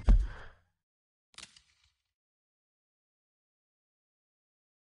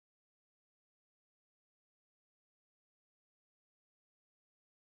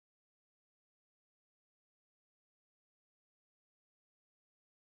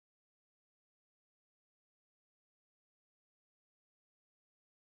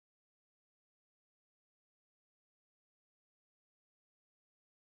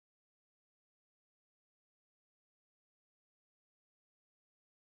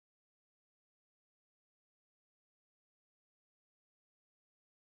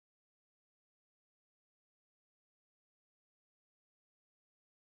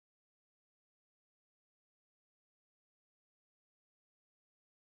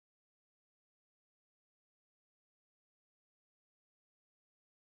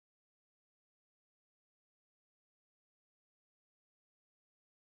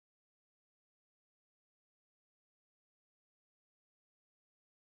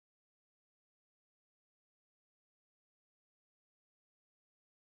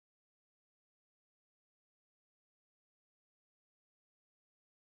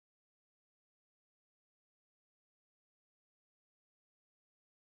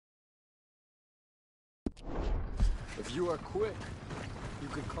 If you are quick, you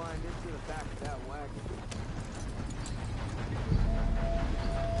could climb into the back of that wagon.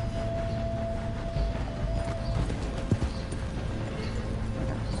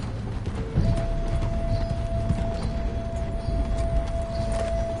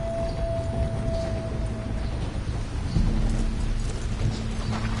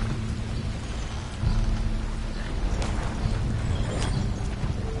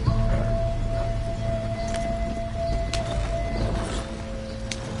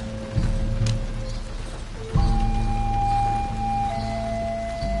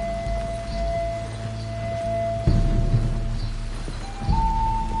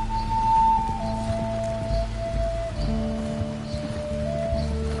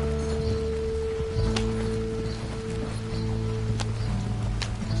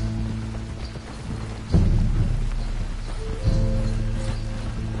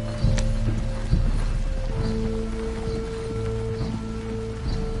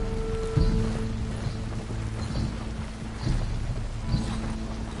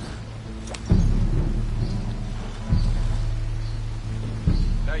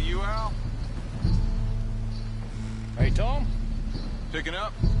 That you, Al? Hey, Tom? Picking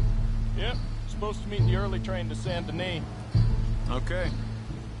up? Yep. Supposed to meet the early train to Saint Denis. Okay.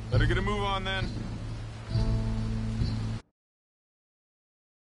 Better get a move on then.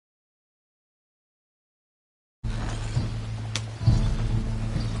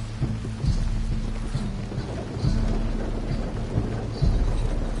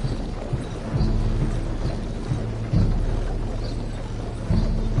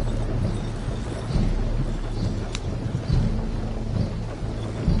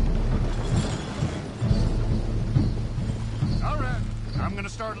 All right, I'm gonna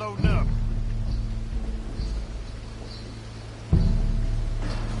start loading up.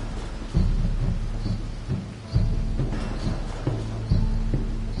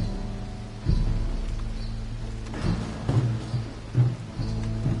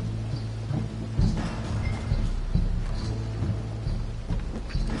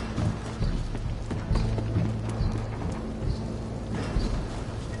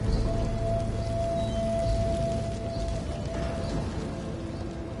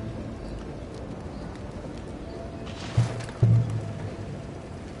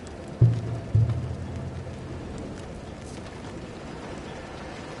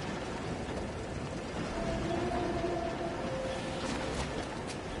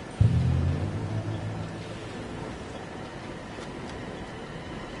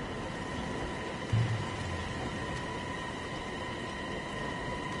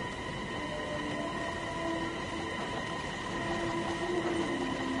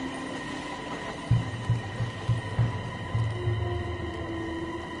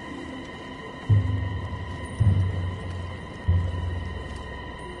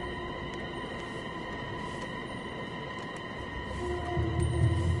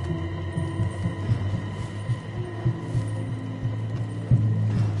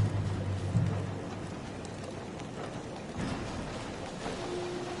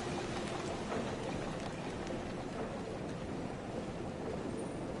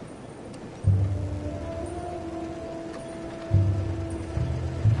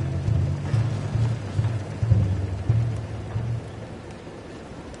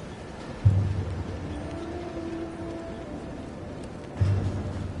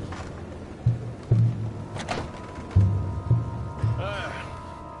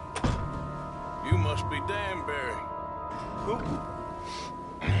 You must be Danbury. Who?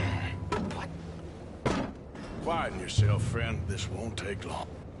 Quieten yourself, friend. This won't take long.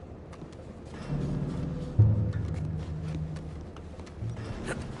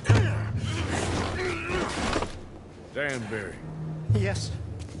 Danbury. Yes?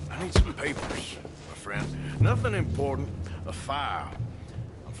 I need some papers, my friend. Nothing important. A file.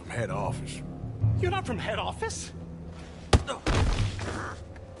 I'm from head office. You're not from head office?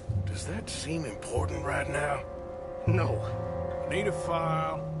 Does that seem important right now? No. I need a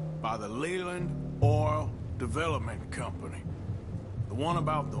file by the Leland Oil Development Company. The one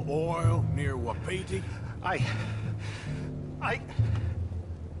about the oil near Wapiti? I...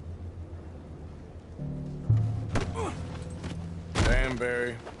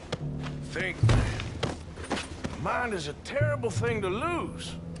 Danbury, think, man. Mind is a terrible thing to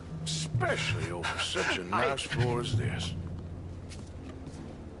lose. Especially over such a nice floor as this.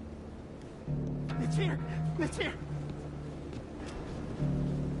 It's here. It's here.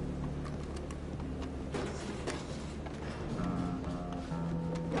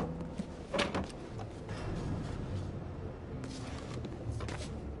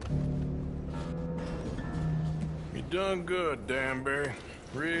 You done good, Danbury.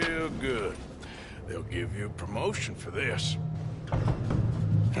 Real good. They'll give you a promotion for this.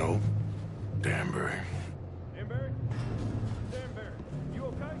 No, Danbury. Danbury? Danbury, you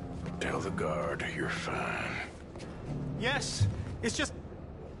okay? Tell the guard you're fine. Yes. It's just...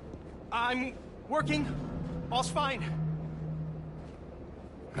 I'm working. All's fine.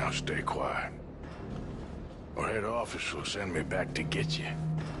 Now stay quiet. Or head office will send me back to get you.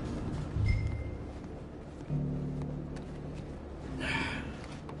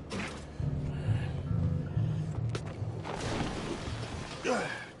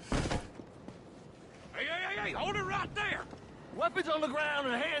 Hey, hold it right there! Weapons on the ground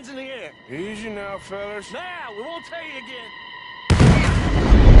and hands in the air. Easy now, fellas. Now, we won't tell you again.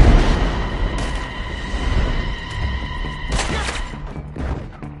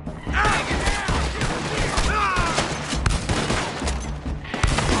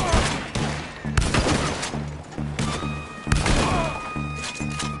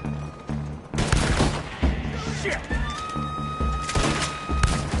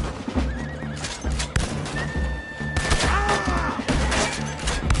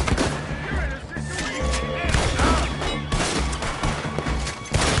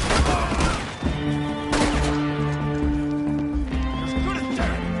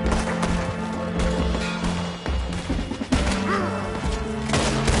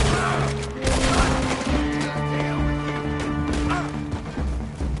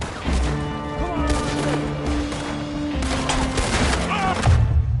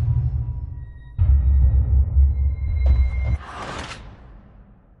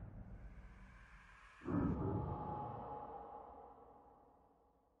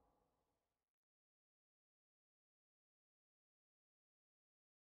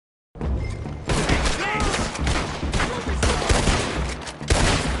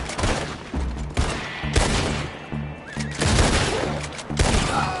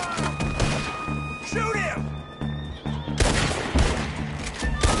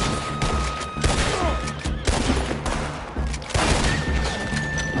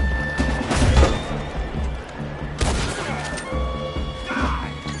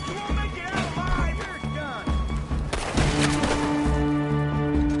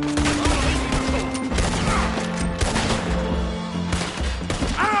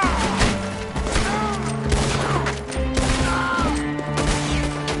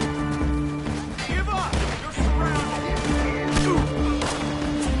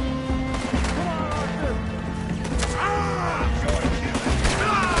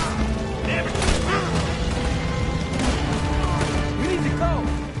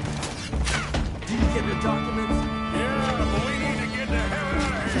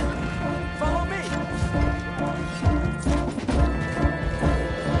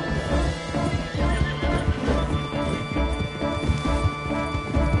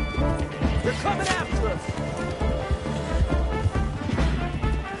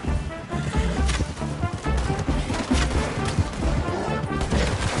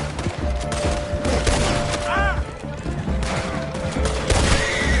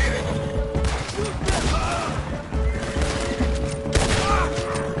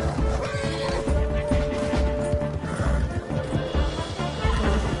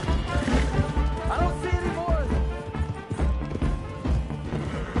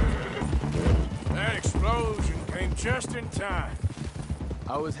 just in time.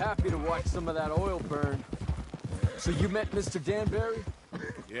 I was happy to watch some of that oil burn. So you met Mr. Danbury?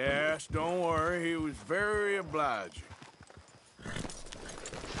 Yes, don't worry. He was very obliging.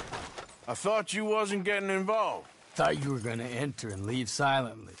 I thought you wasn't getting involved. Thought you were gonna enter and leave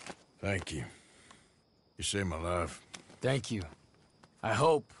silently. Thank you. You saved my life. Thank you. I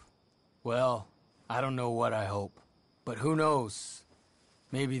hope. Well, I don't know what I hope. But who knows?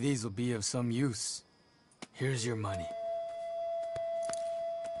 Maybe these will be of some use. Here's your money.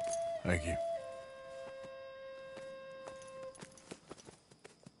 Thank you.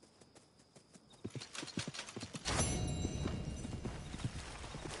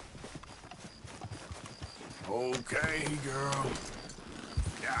 Okay, girl.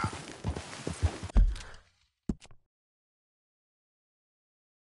 Yeah.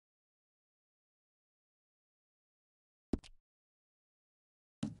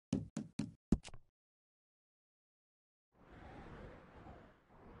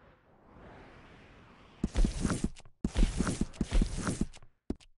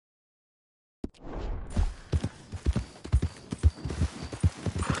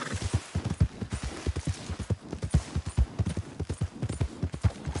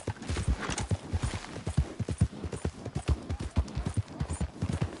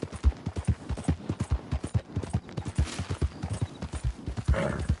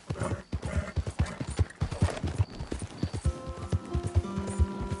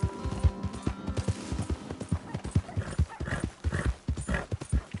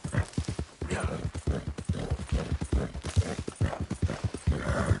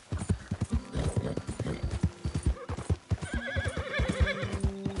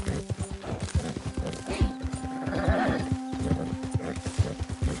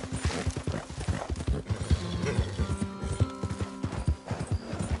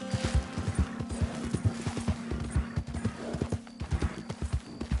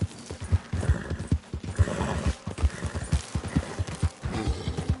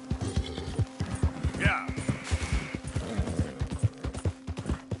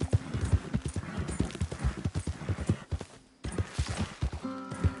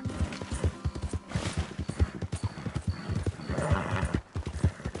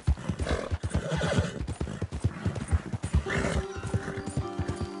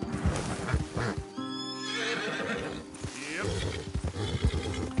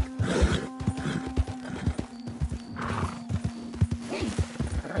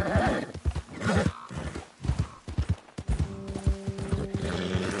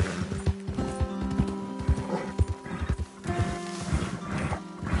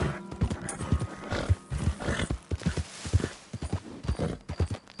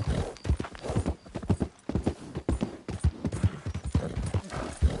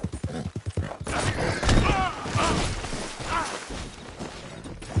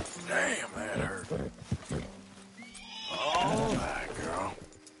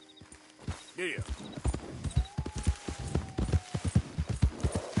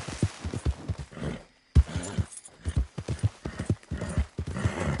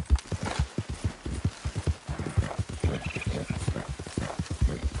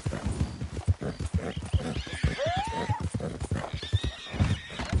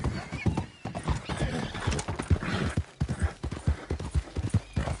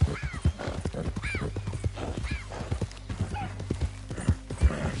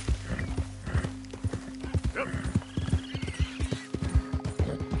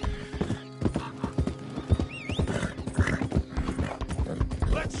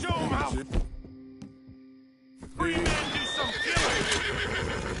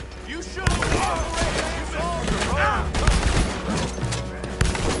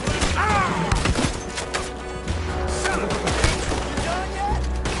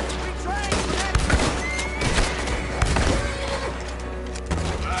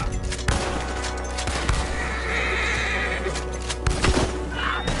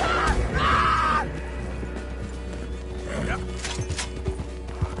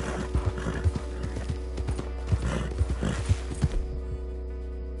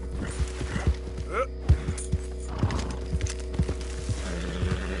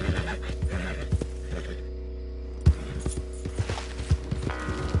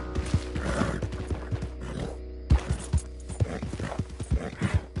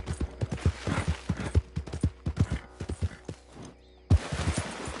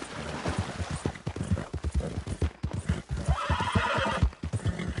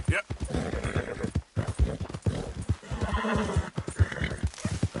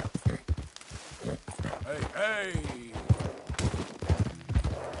 Hey!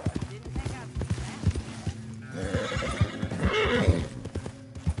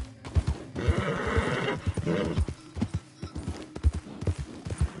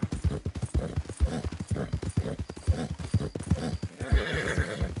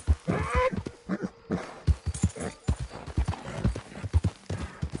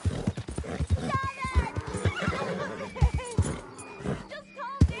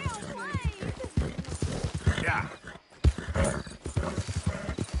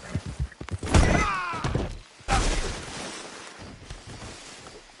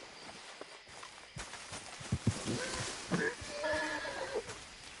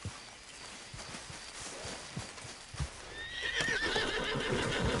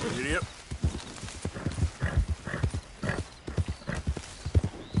 Giddy up.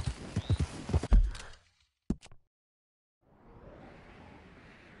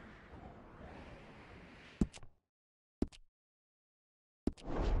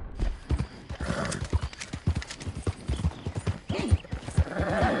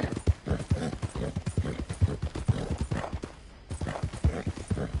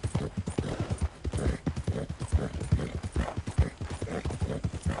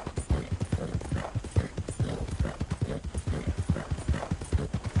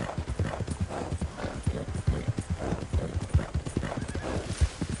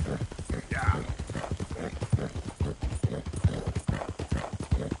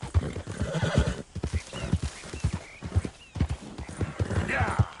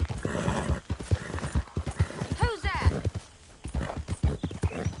 Who's that?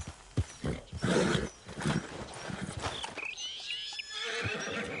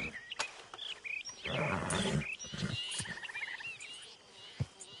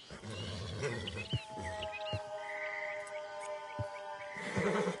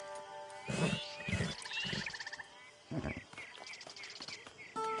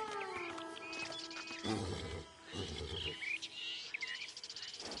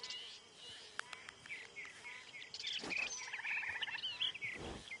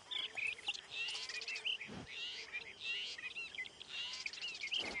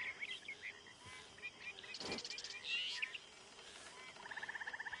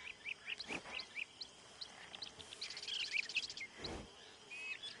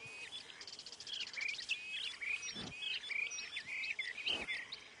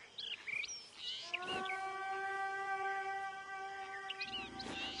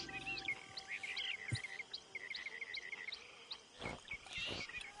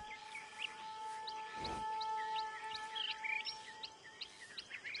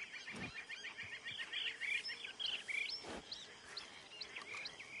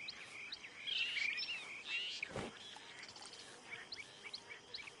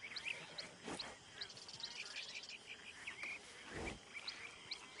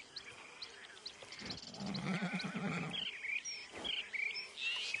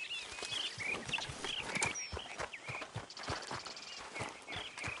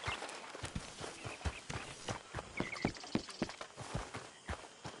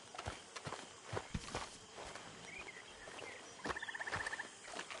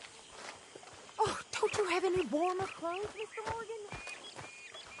 Oh, don't you have any warmer clothes, Mr. Morgan?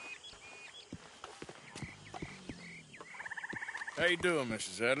 How you doing,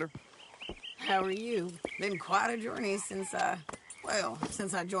 Mrs. Adler? How are you? Been quite a journey since I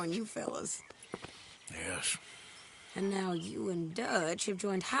joined you fellas. Yes. And now you and Dutch have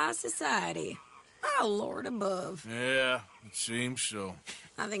joined high society. Oh, Lord above. Yeah, it seems so.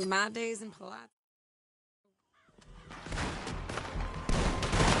 I think my days in polite...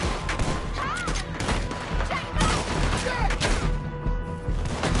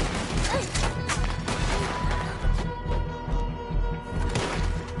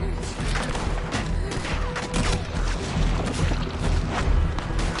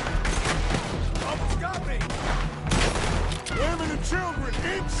 Women and children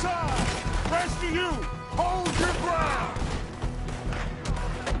inside! Rest of you, hold your ground!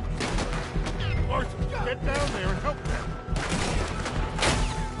 Arthur, get down there and help them.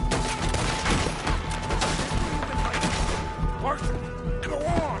 Arthur, go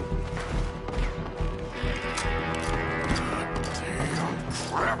on! Damn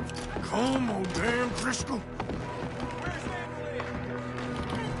crap! Come on, damn Driscoll!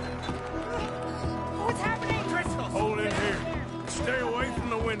 What's happening? Driscoll! Hold in here. Stay away from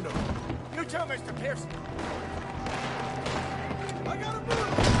the window. You tell Mr. Pearson. I gotta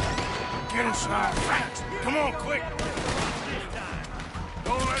move! Get inside, fast! Come on, quick!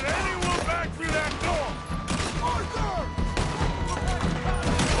 Don't let anyone back through that door! Arthur!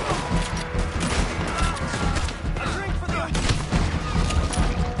 A drink for the...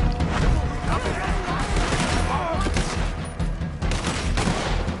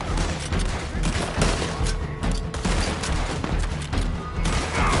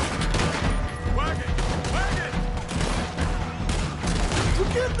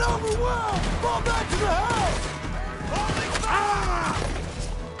 We're getting overwhelmed! Fall back to the house! Ah!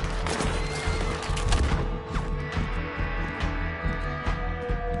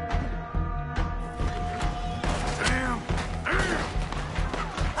 Damn!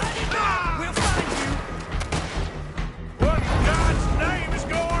 We'll find you. What in God's name is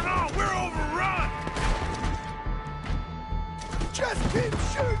going on? We're overrun! Just keep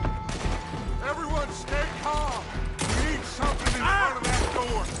shooting! Everyone stay calm. We need something in front of that door.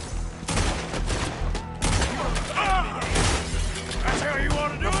 door! That's how you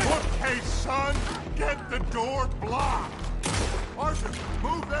want to do it? Bookcase, son! Get the door blocked! Arthur,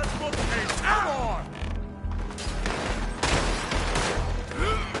 move that bookcase! Come on!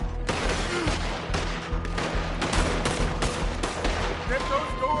 Get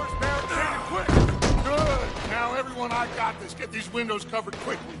those doors barricaded quick! Good! Now, everyone, I got this. Get these windows covered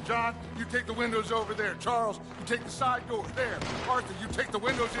quickly. John, you take the windows over there. Charles, you take the side door there. Arthur, you take the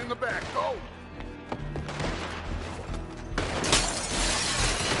windows in the back. Go!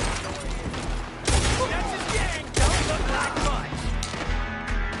 That's his gang. Don't look like much.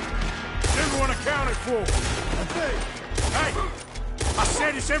 Everyone accounted for. Hey! I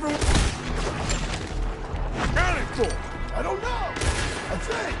said it's everyone accounted for. I don't know. I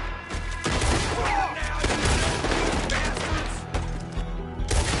think.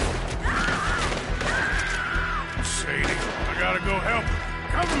 Sadie, I gotta go help her.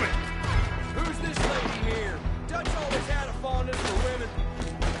 Cover me! Who's this lady here? Dutch always had a fondness for women.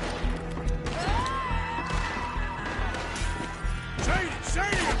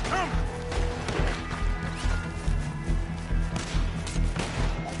 Sadie, I'm coming!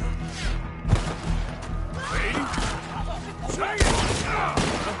 Sadie!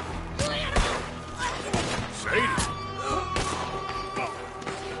 Sadie!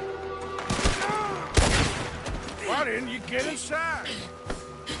 Why didn't you get inside?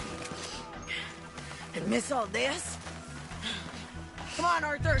 And miss all this? Come on,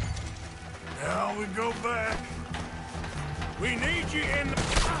 Arthur. Now we go back. We need you in the...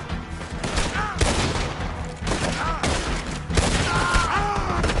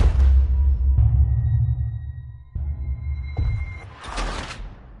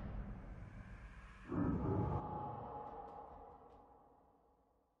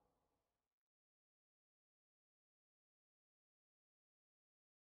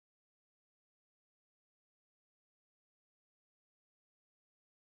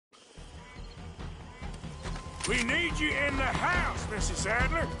 We need you in the house, Mrs.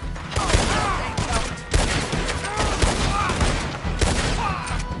 Adler.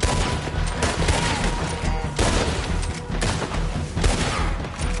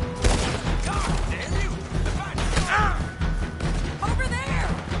 Over there!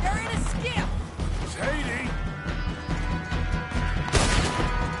 They're in a skiff! Sadie!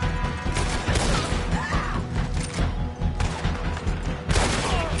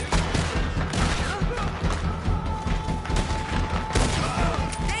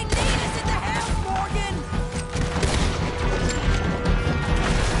 They need us in the house, Morgan!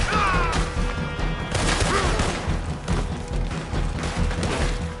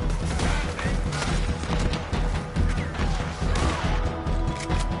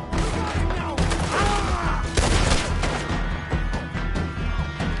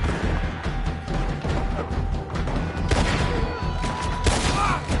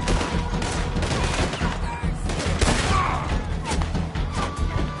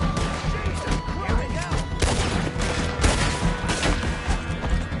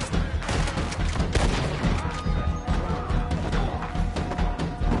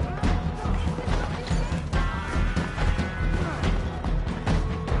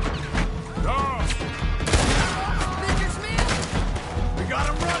 We got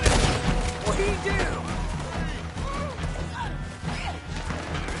him running! What do you do?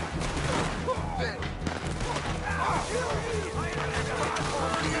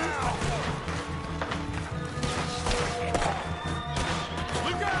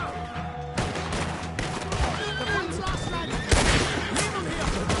 Look out!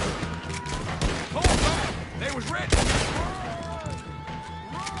 Hold back! They was ready!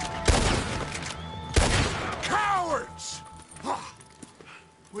 Cowards!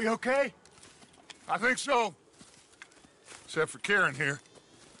 We okay? I think so. Except for Karen here.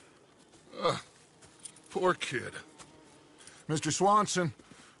 Poor kid. Mr. Swanson,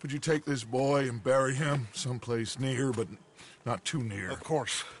 would you take this boy and bury him someplace near, but not too near? Of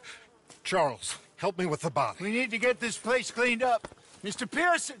course. Charles, help me with the body. We need to get this place cleaned up. Mr.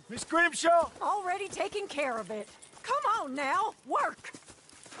 Pearson, Miss Grimshaw. Already taking care of it. Come on now, work.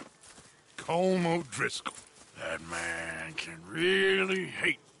 Colm O'Driscoll. That man can really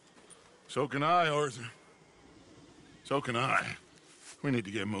hate. So can I, Arthur. So can I. We need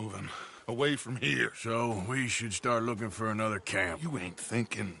to get moving. Away from here. So we should start looking for another camp. You ain't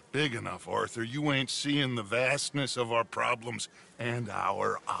thinking big enough, Arthur. You ain't seeing the vastness of our problems and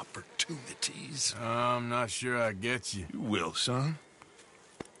our opportunities. I'm not sure I get you. You will, son.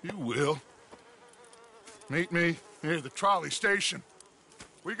 You will. Meet me near the trolley station.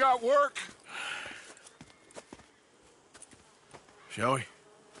 We got work. Shall we?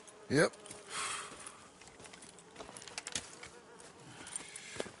 Yep.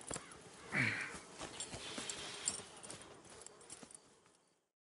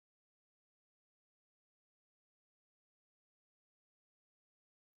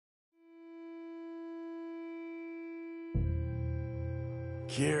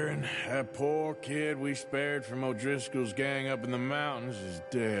 Kieran, that poor kid we spared from O'Driscoll's gang up in the mountains is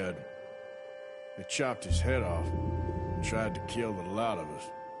dead. They chopped his head off and tried to kill the lot of us.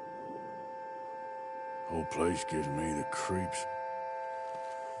 Whole place gives me the creeps.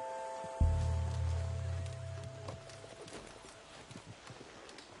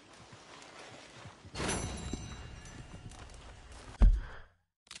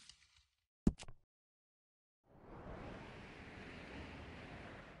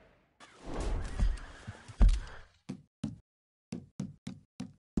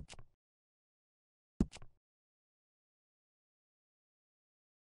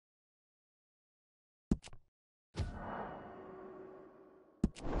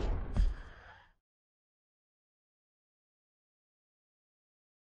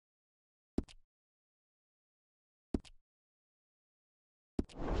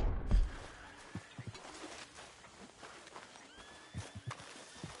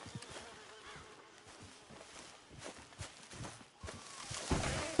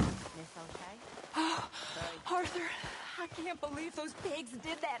 Oh, Arthur, I can't believe those pigs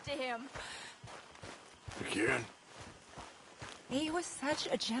did that to him. Kieran? He was such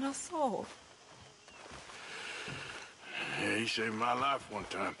a gentle soul. Yeah, he saved my life one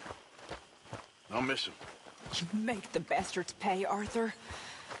time. I'll miss him. You make the bastards pay, Arthur.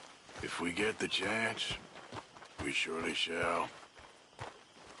 If we get the chance, we surely shall.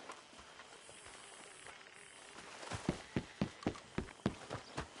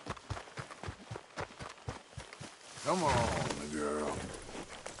 Come on, girl.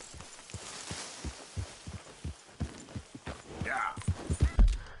 Yeah.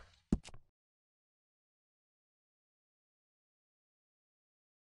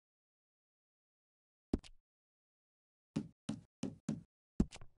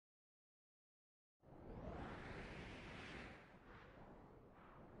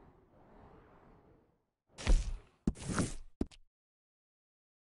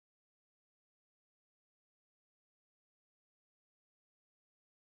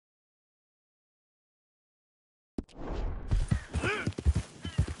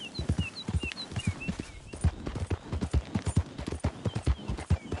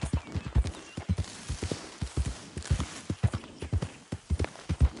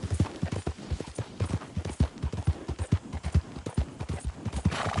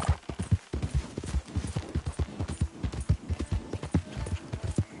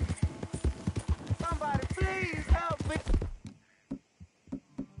 Somebody please help me.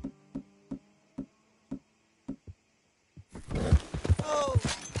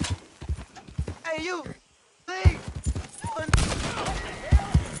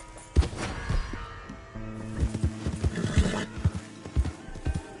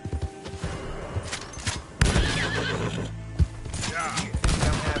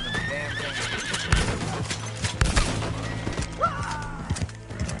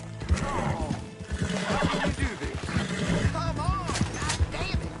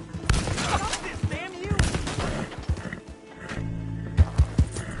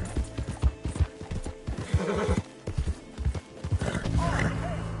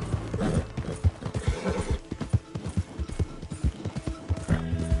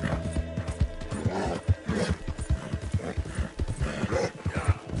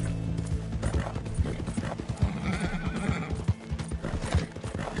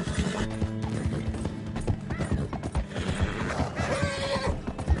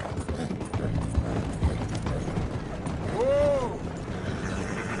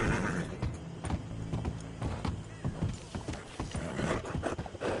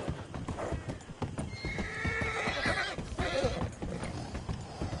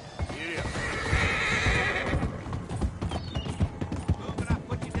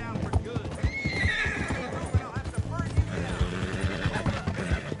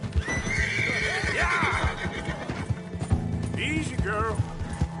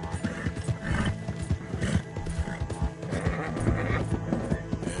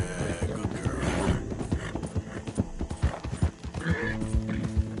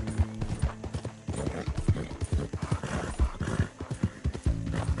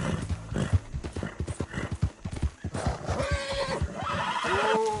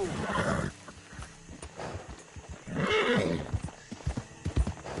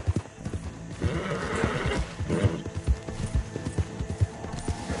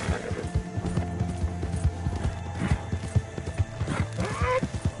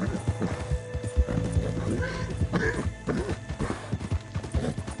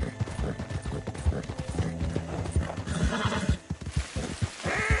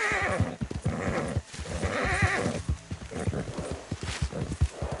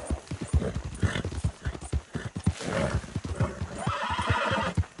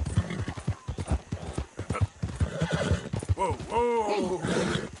 You!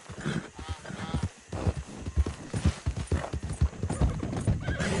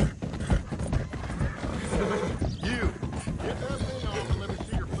 Get that thing off and let me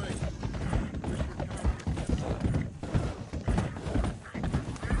see your face.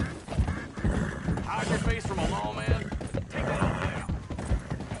 Hide your face from them all, man. Take that off now.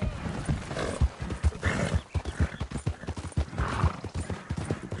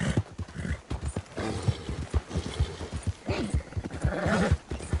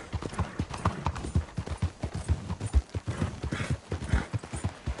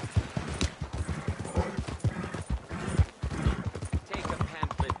 Take a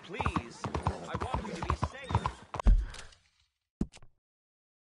pamphlet, please. I want you to be safe.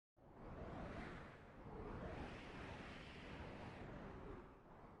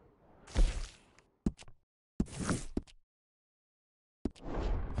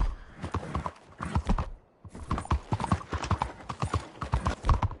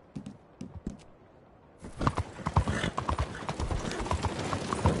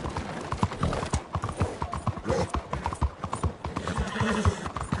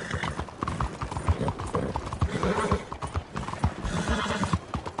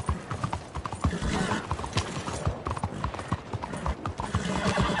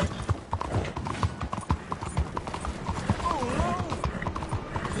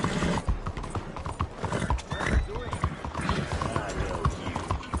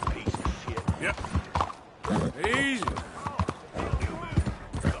 Yep. Easy.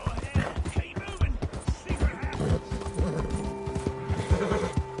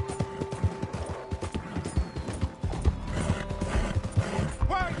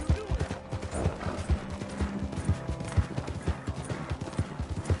 Why are you doing it?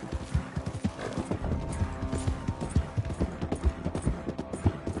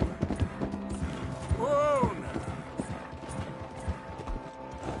 Whoa, now.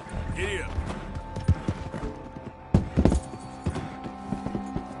 Giddy up.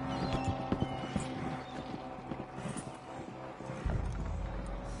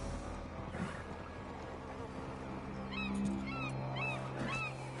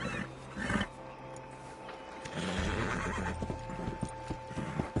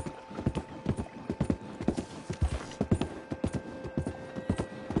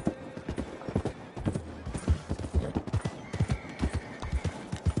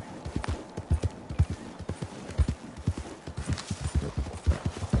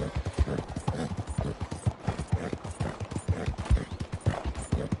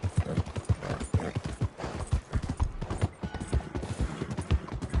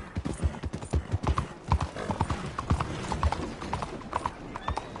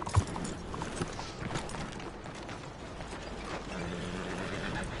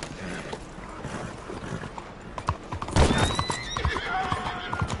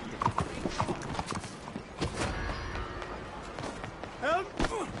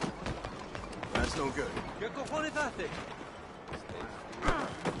 That's no good. ¿Qué cojones haces?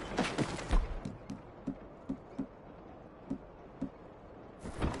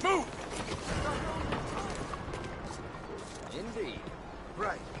 Move! Indeed.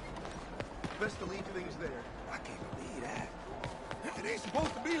 Right. Best to leave things there. I can't believe that. It ain't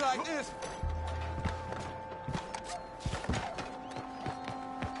supposed to be like this.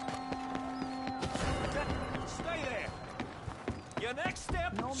 Stay there. Your next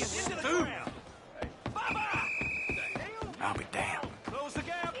step, get into the Dude. ground. Baba! The hell? I'll be damned. Close the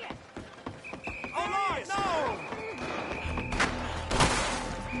gap. Oh, no! No!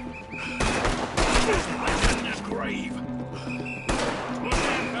 In this grave. Look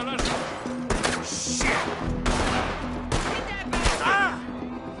out, fellas. Shit! Ah!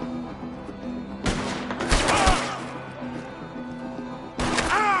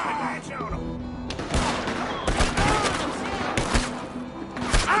 Ah!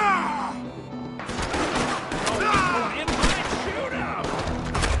 Ah!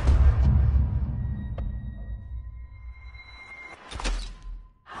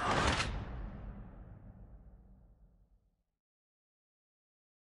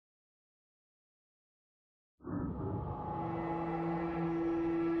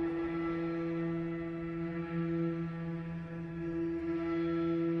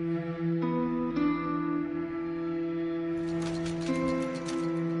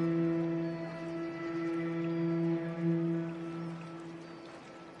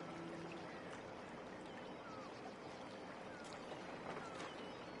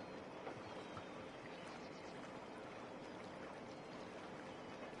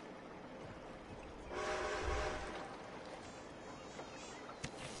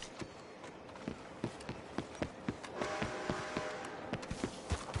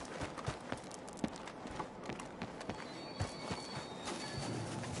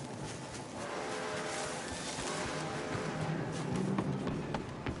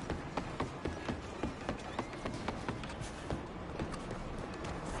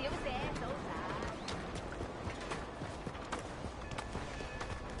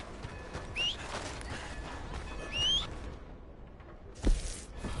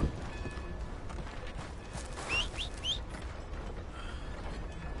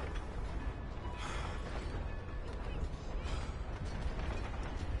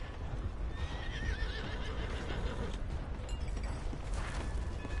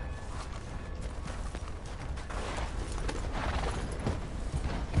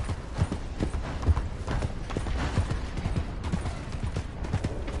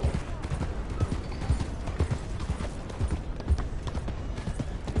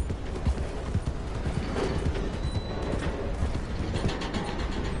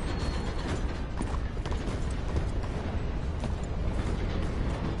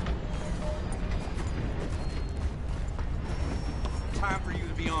 time for you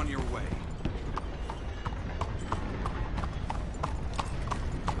to be on your way.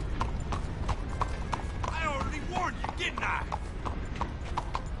 I already warned you, didn't I?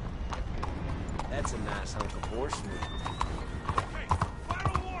 That's a nice hunk of horsemeat. Okay,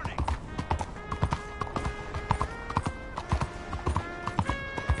 final warning.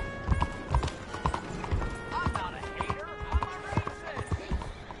 I'm not a hater. I'm a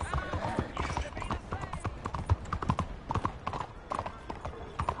racist.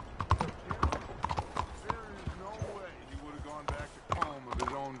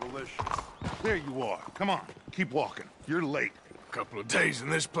 There you are. Come on, keep walking. You're late. Couple of days in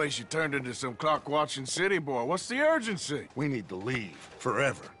this place, you turned into some clock-watching city boy. What's the urgency? We need to leave.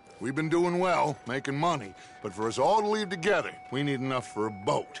 Forever. We've been doing well, making money, but for us all to leave together, we need enough for a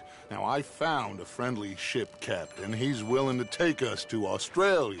boat. Now, I found a friendly ship captain. He's willing to take us to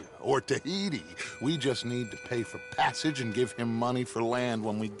Australia or Tahiti. We just need to pay for passage and give him money for land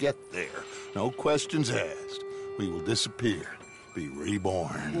when we get there. No questions asked. We will disappear, be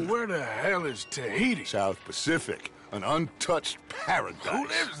reborn. Well, where the hell is Tahiti? South Pacific. An untouched paradise. Who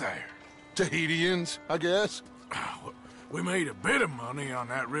lives there? Tahitians, I guess. We made a bit of money on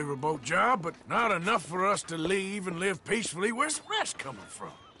that riverboat job, but not enough for us to leave and live peacefully. Where's the rest coming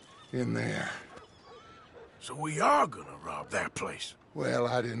from? In there. So we are gonna rob that place. Well,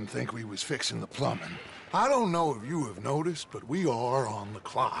 I didn't think we was fixing the plumbing. I don't know if you have noticed, but we are on the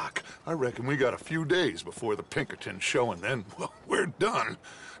clock. I reckon we got a few days before the Pinkerton show, and then, well, we're done.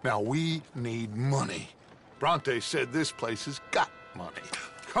 Now, we need money. Bronte said this place has got money.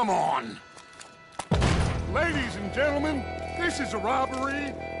 Come on. Ladies and gentlemen, this is a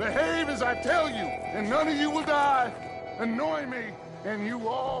robbery. Behave as I tell you, and none of you will die. Annoy me, and you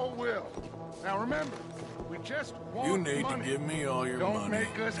all will. Now remember, we just want You need money. to give me all your Don't money.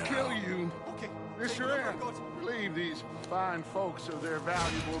 make us now. kill you. Okay. Mr. M, relieve these fine folks of their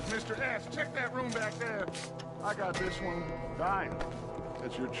valuables. Mr. S, check that room back there. I got this one. Dying.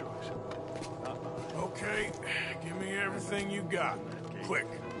 That's your choice. Okay, give me everything you got. Quick.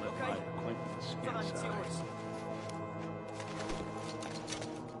 Okay. It's yours.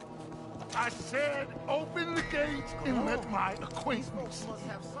 I said, open the gates and let my acquaintance.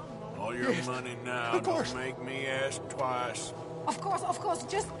 All your money now. Don't make me ask twice. Of course,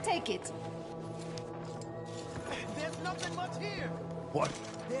 just take it. There's nothing much here. What?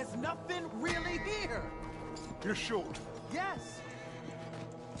 There's nothing really here. You're sure? Yes.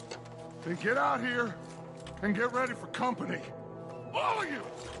 Then get out here and get ready for company. All of you!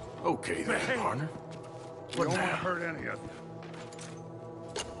 Okay then, Behave. partner. We What don't want to now? hurt any of you.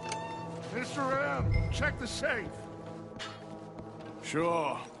 Mr. M, check the safe.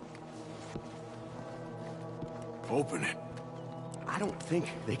 Sure. Open it. I don't think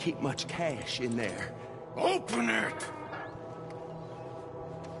they keep much cash in there. Open it!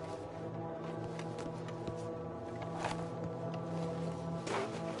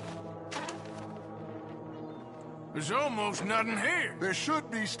 There's almost nothing here. There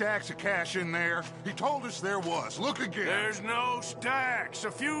should be stacks of cash in there. He told us there was. Look again. There's no stacks.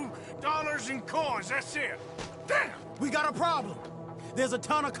 A few dollars in coins, that's it. Damn! We got a problem. There's a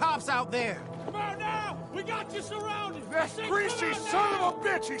ton of cops out there. Come on now! We got you surrounded! That greasy son of a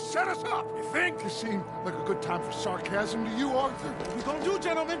bitch! He set us up! You think? This seemed like a good time for sarcasm to you, Arthur. What we gonna do,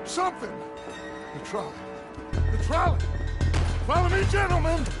 gentlemen? Something! The trolley. The trolley! Follow me,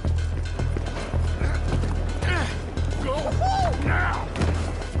 gentlemen! Go now!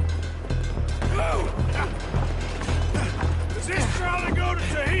 Go! Does this trolley go to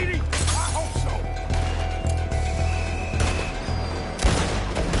Tahiti? I hope so.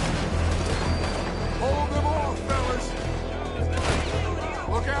 Hold them off, fellas.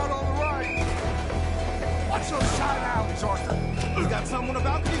 Look out on the right. Watch those side alleys, Arthur. We got someone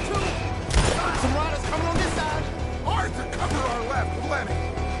about you too. Some riders coming on this side. Arthur, cover our left, Lenny.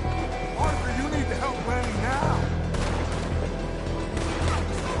 Arthur, you need to help Lenny now.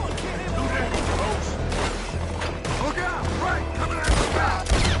 Look out! Right! Coming out the back!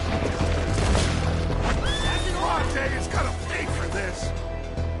 Bronte is gonna pay for this!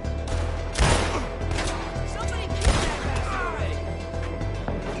 Somebody keep that guy already.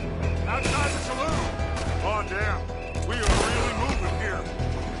 Outside the saloon! Oh, damn. We are really moving here.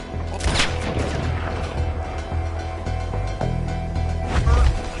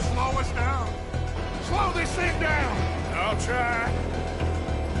 Slow us down. Slow this thing down! I'll try.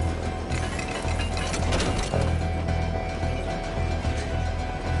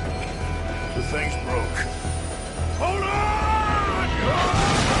 The thing's broke. Hold on!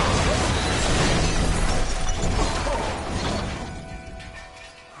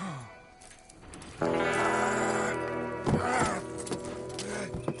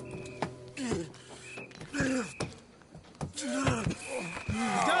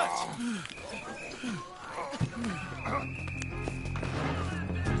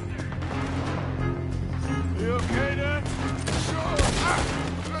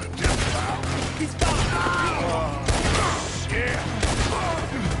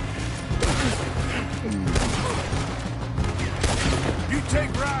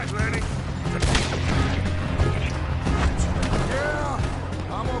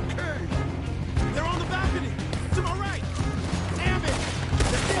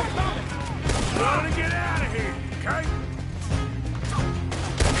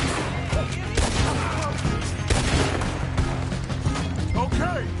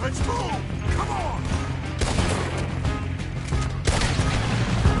 Let's move! Come on!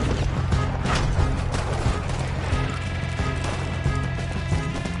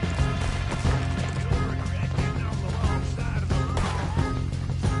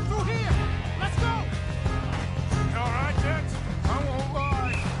 Through here! Let's go! All right, Tex? I won't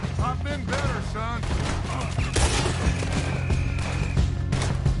lie. I've been better, son.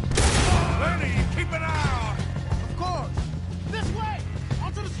 Lenny, keep an eye out! Of course! This way!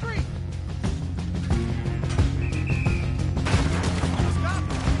 Onto the street! Stop!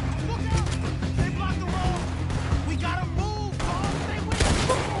 Look out! They blocked the road! We gotta move, Paul! Stay with us!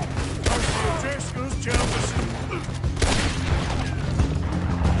 Tesco's Jefferson.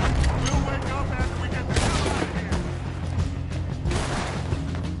 We'll wake up after we get the hell out of here.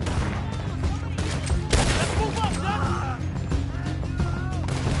 Let's move up, Dutch!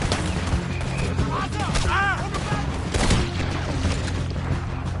 Eyes up! On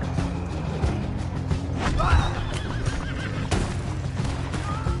the back!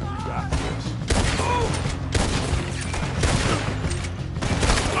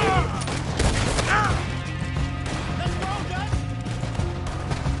 Let's go, Dutch!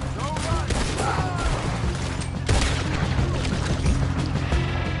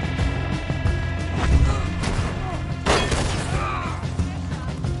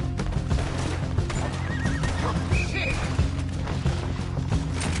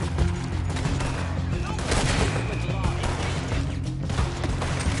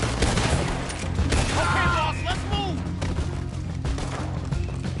 Okay, boss, let's move!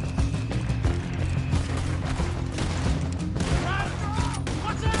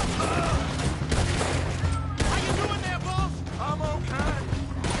 Watch out! How you doing there, boss? I'm okay.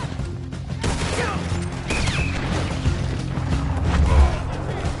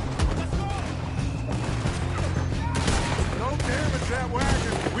 Don't damage that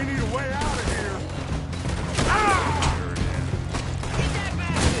wagon. We need a way out of here. Get that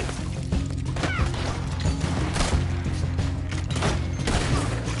bastard!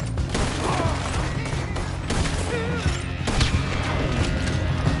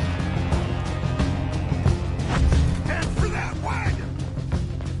 Head for that wagon.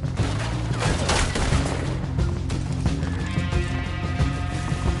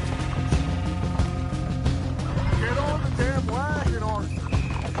 Get on the damn wagon, Arthur.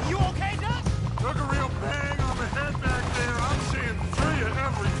 You okay, Dutch? Took a real bang on the head back there. I'm seeing three of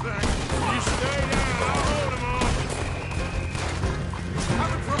everything. You stay down. I'll hold him off. He's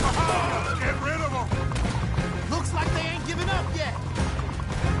coming from behind us. Get rid of him. Looks like they ain't giving up yet.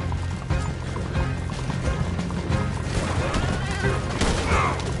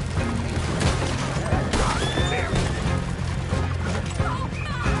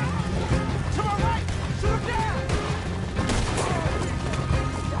 To my right! Shoot him down!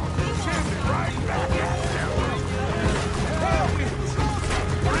 Send it right back at them.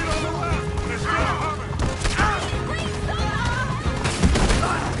 Three on the left. They're still coming.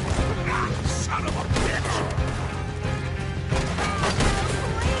 Son of a bitch.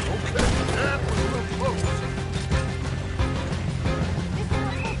 Okay, that was a little close.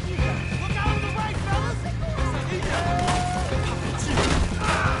 Look out on the right, fellas!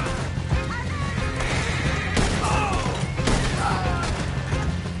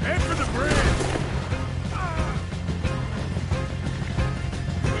 Head for the bridge.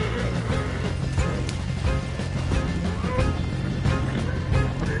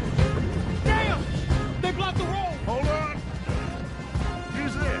 Damn! They blocked the road! Hold on.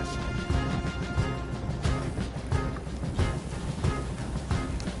 Use this.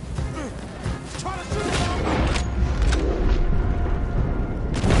 Try to shoot him out!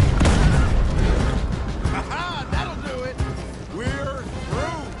 Aha! That'll do it! We're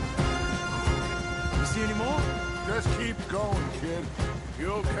through. You see any more? Just keep going, kid. You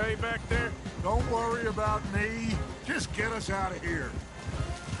okay back there? Don't worry about me. Just get us out of here.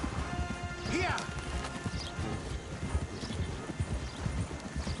 Here!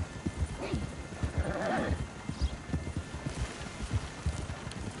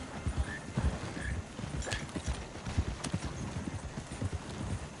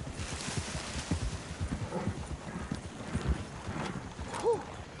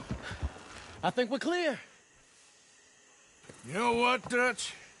 I think we're clear. You know what,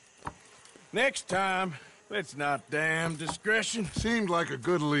 Dutch? Next time, let's not damn discretion. Seemed like a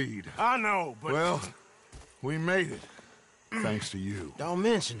good lead. I know, but... Well, we made it. Thanks to you. Don't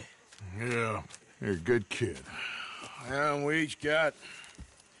mention it. Yeah. You're a good kid. And we each got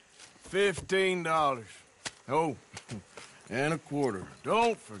 $15. Oh, and a quarter.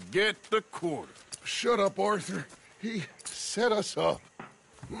 Don't forget the quarter. Shut up, Arthur. He set us up.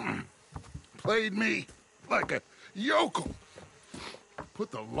 Played me like a yokel.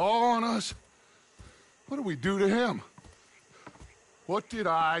 Put the law on us. What did we do to him? What did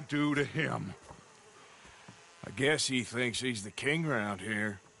I do to him? I guess he thinks he's the king around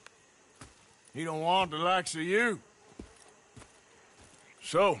here. He don't want the likes of you.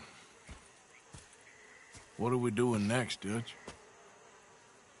 So, what are we doing next, Dutch?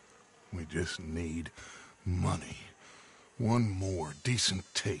 We just need money. One more decent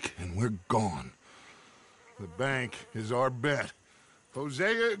take, and we're gone. The bank is our bet.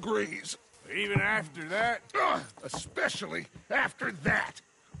 Hosea agrees. Even after that? Especially after that.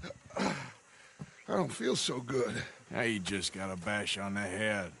 I don't feel so good. Now you just got a bash on the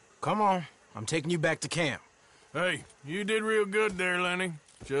head. Come on. I'm taking you back to camp. Hey, you did real good there, Lenny.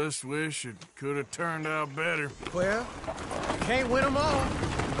 Just wish it could have turned out better. Well, can't win them all.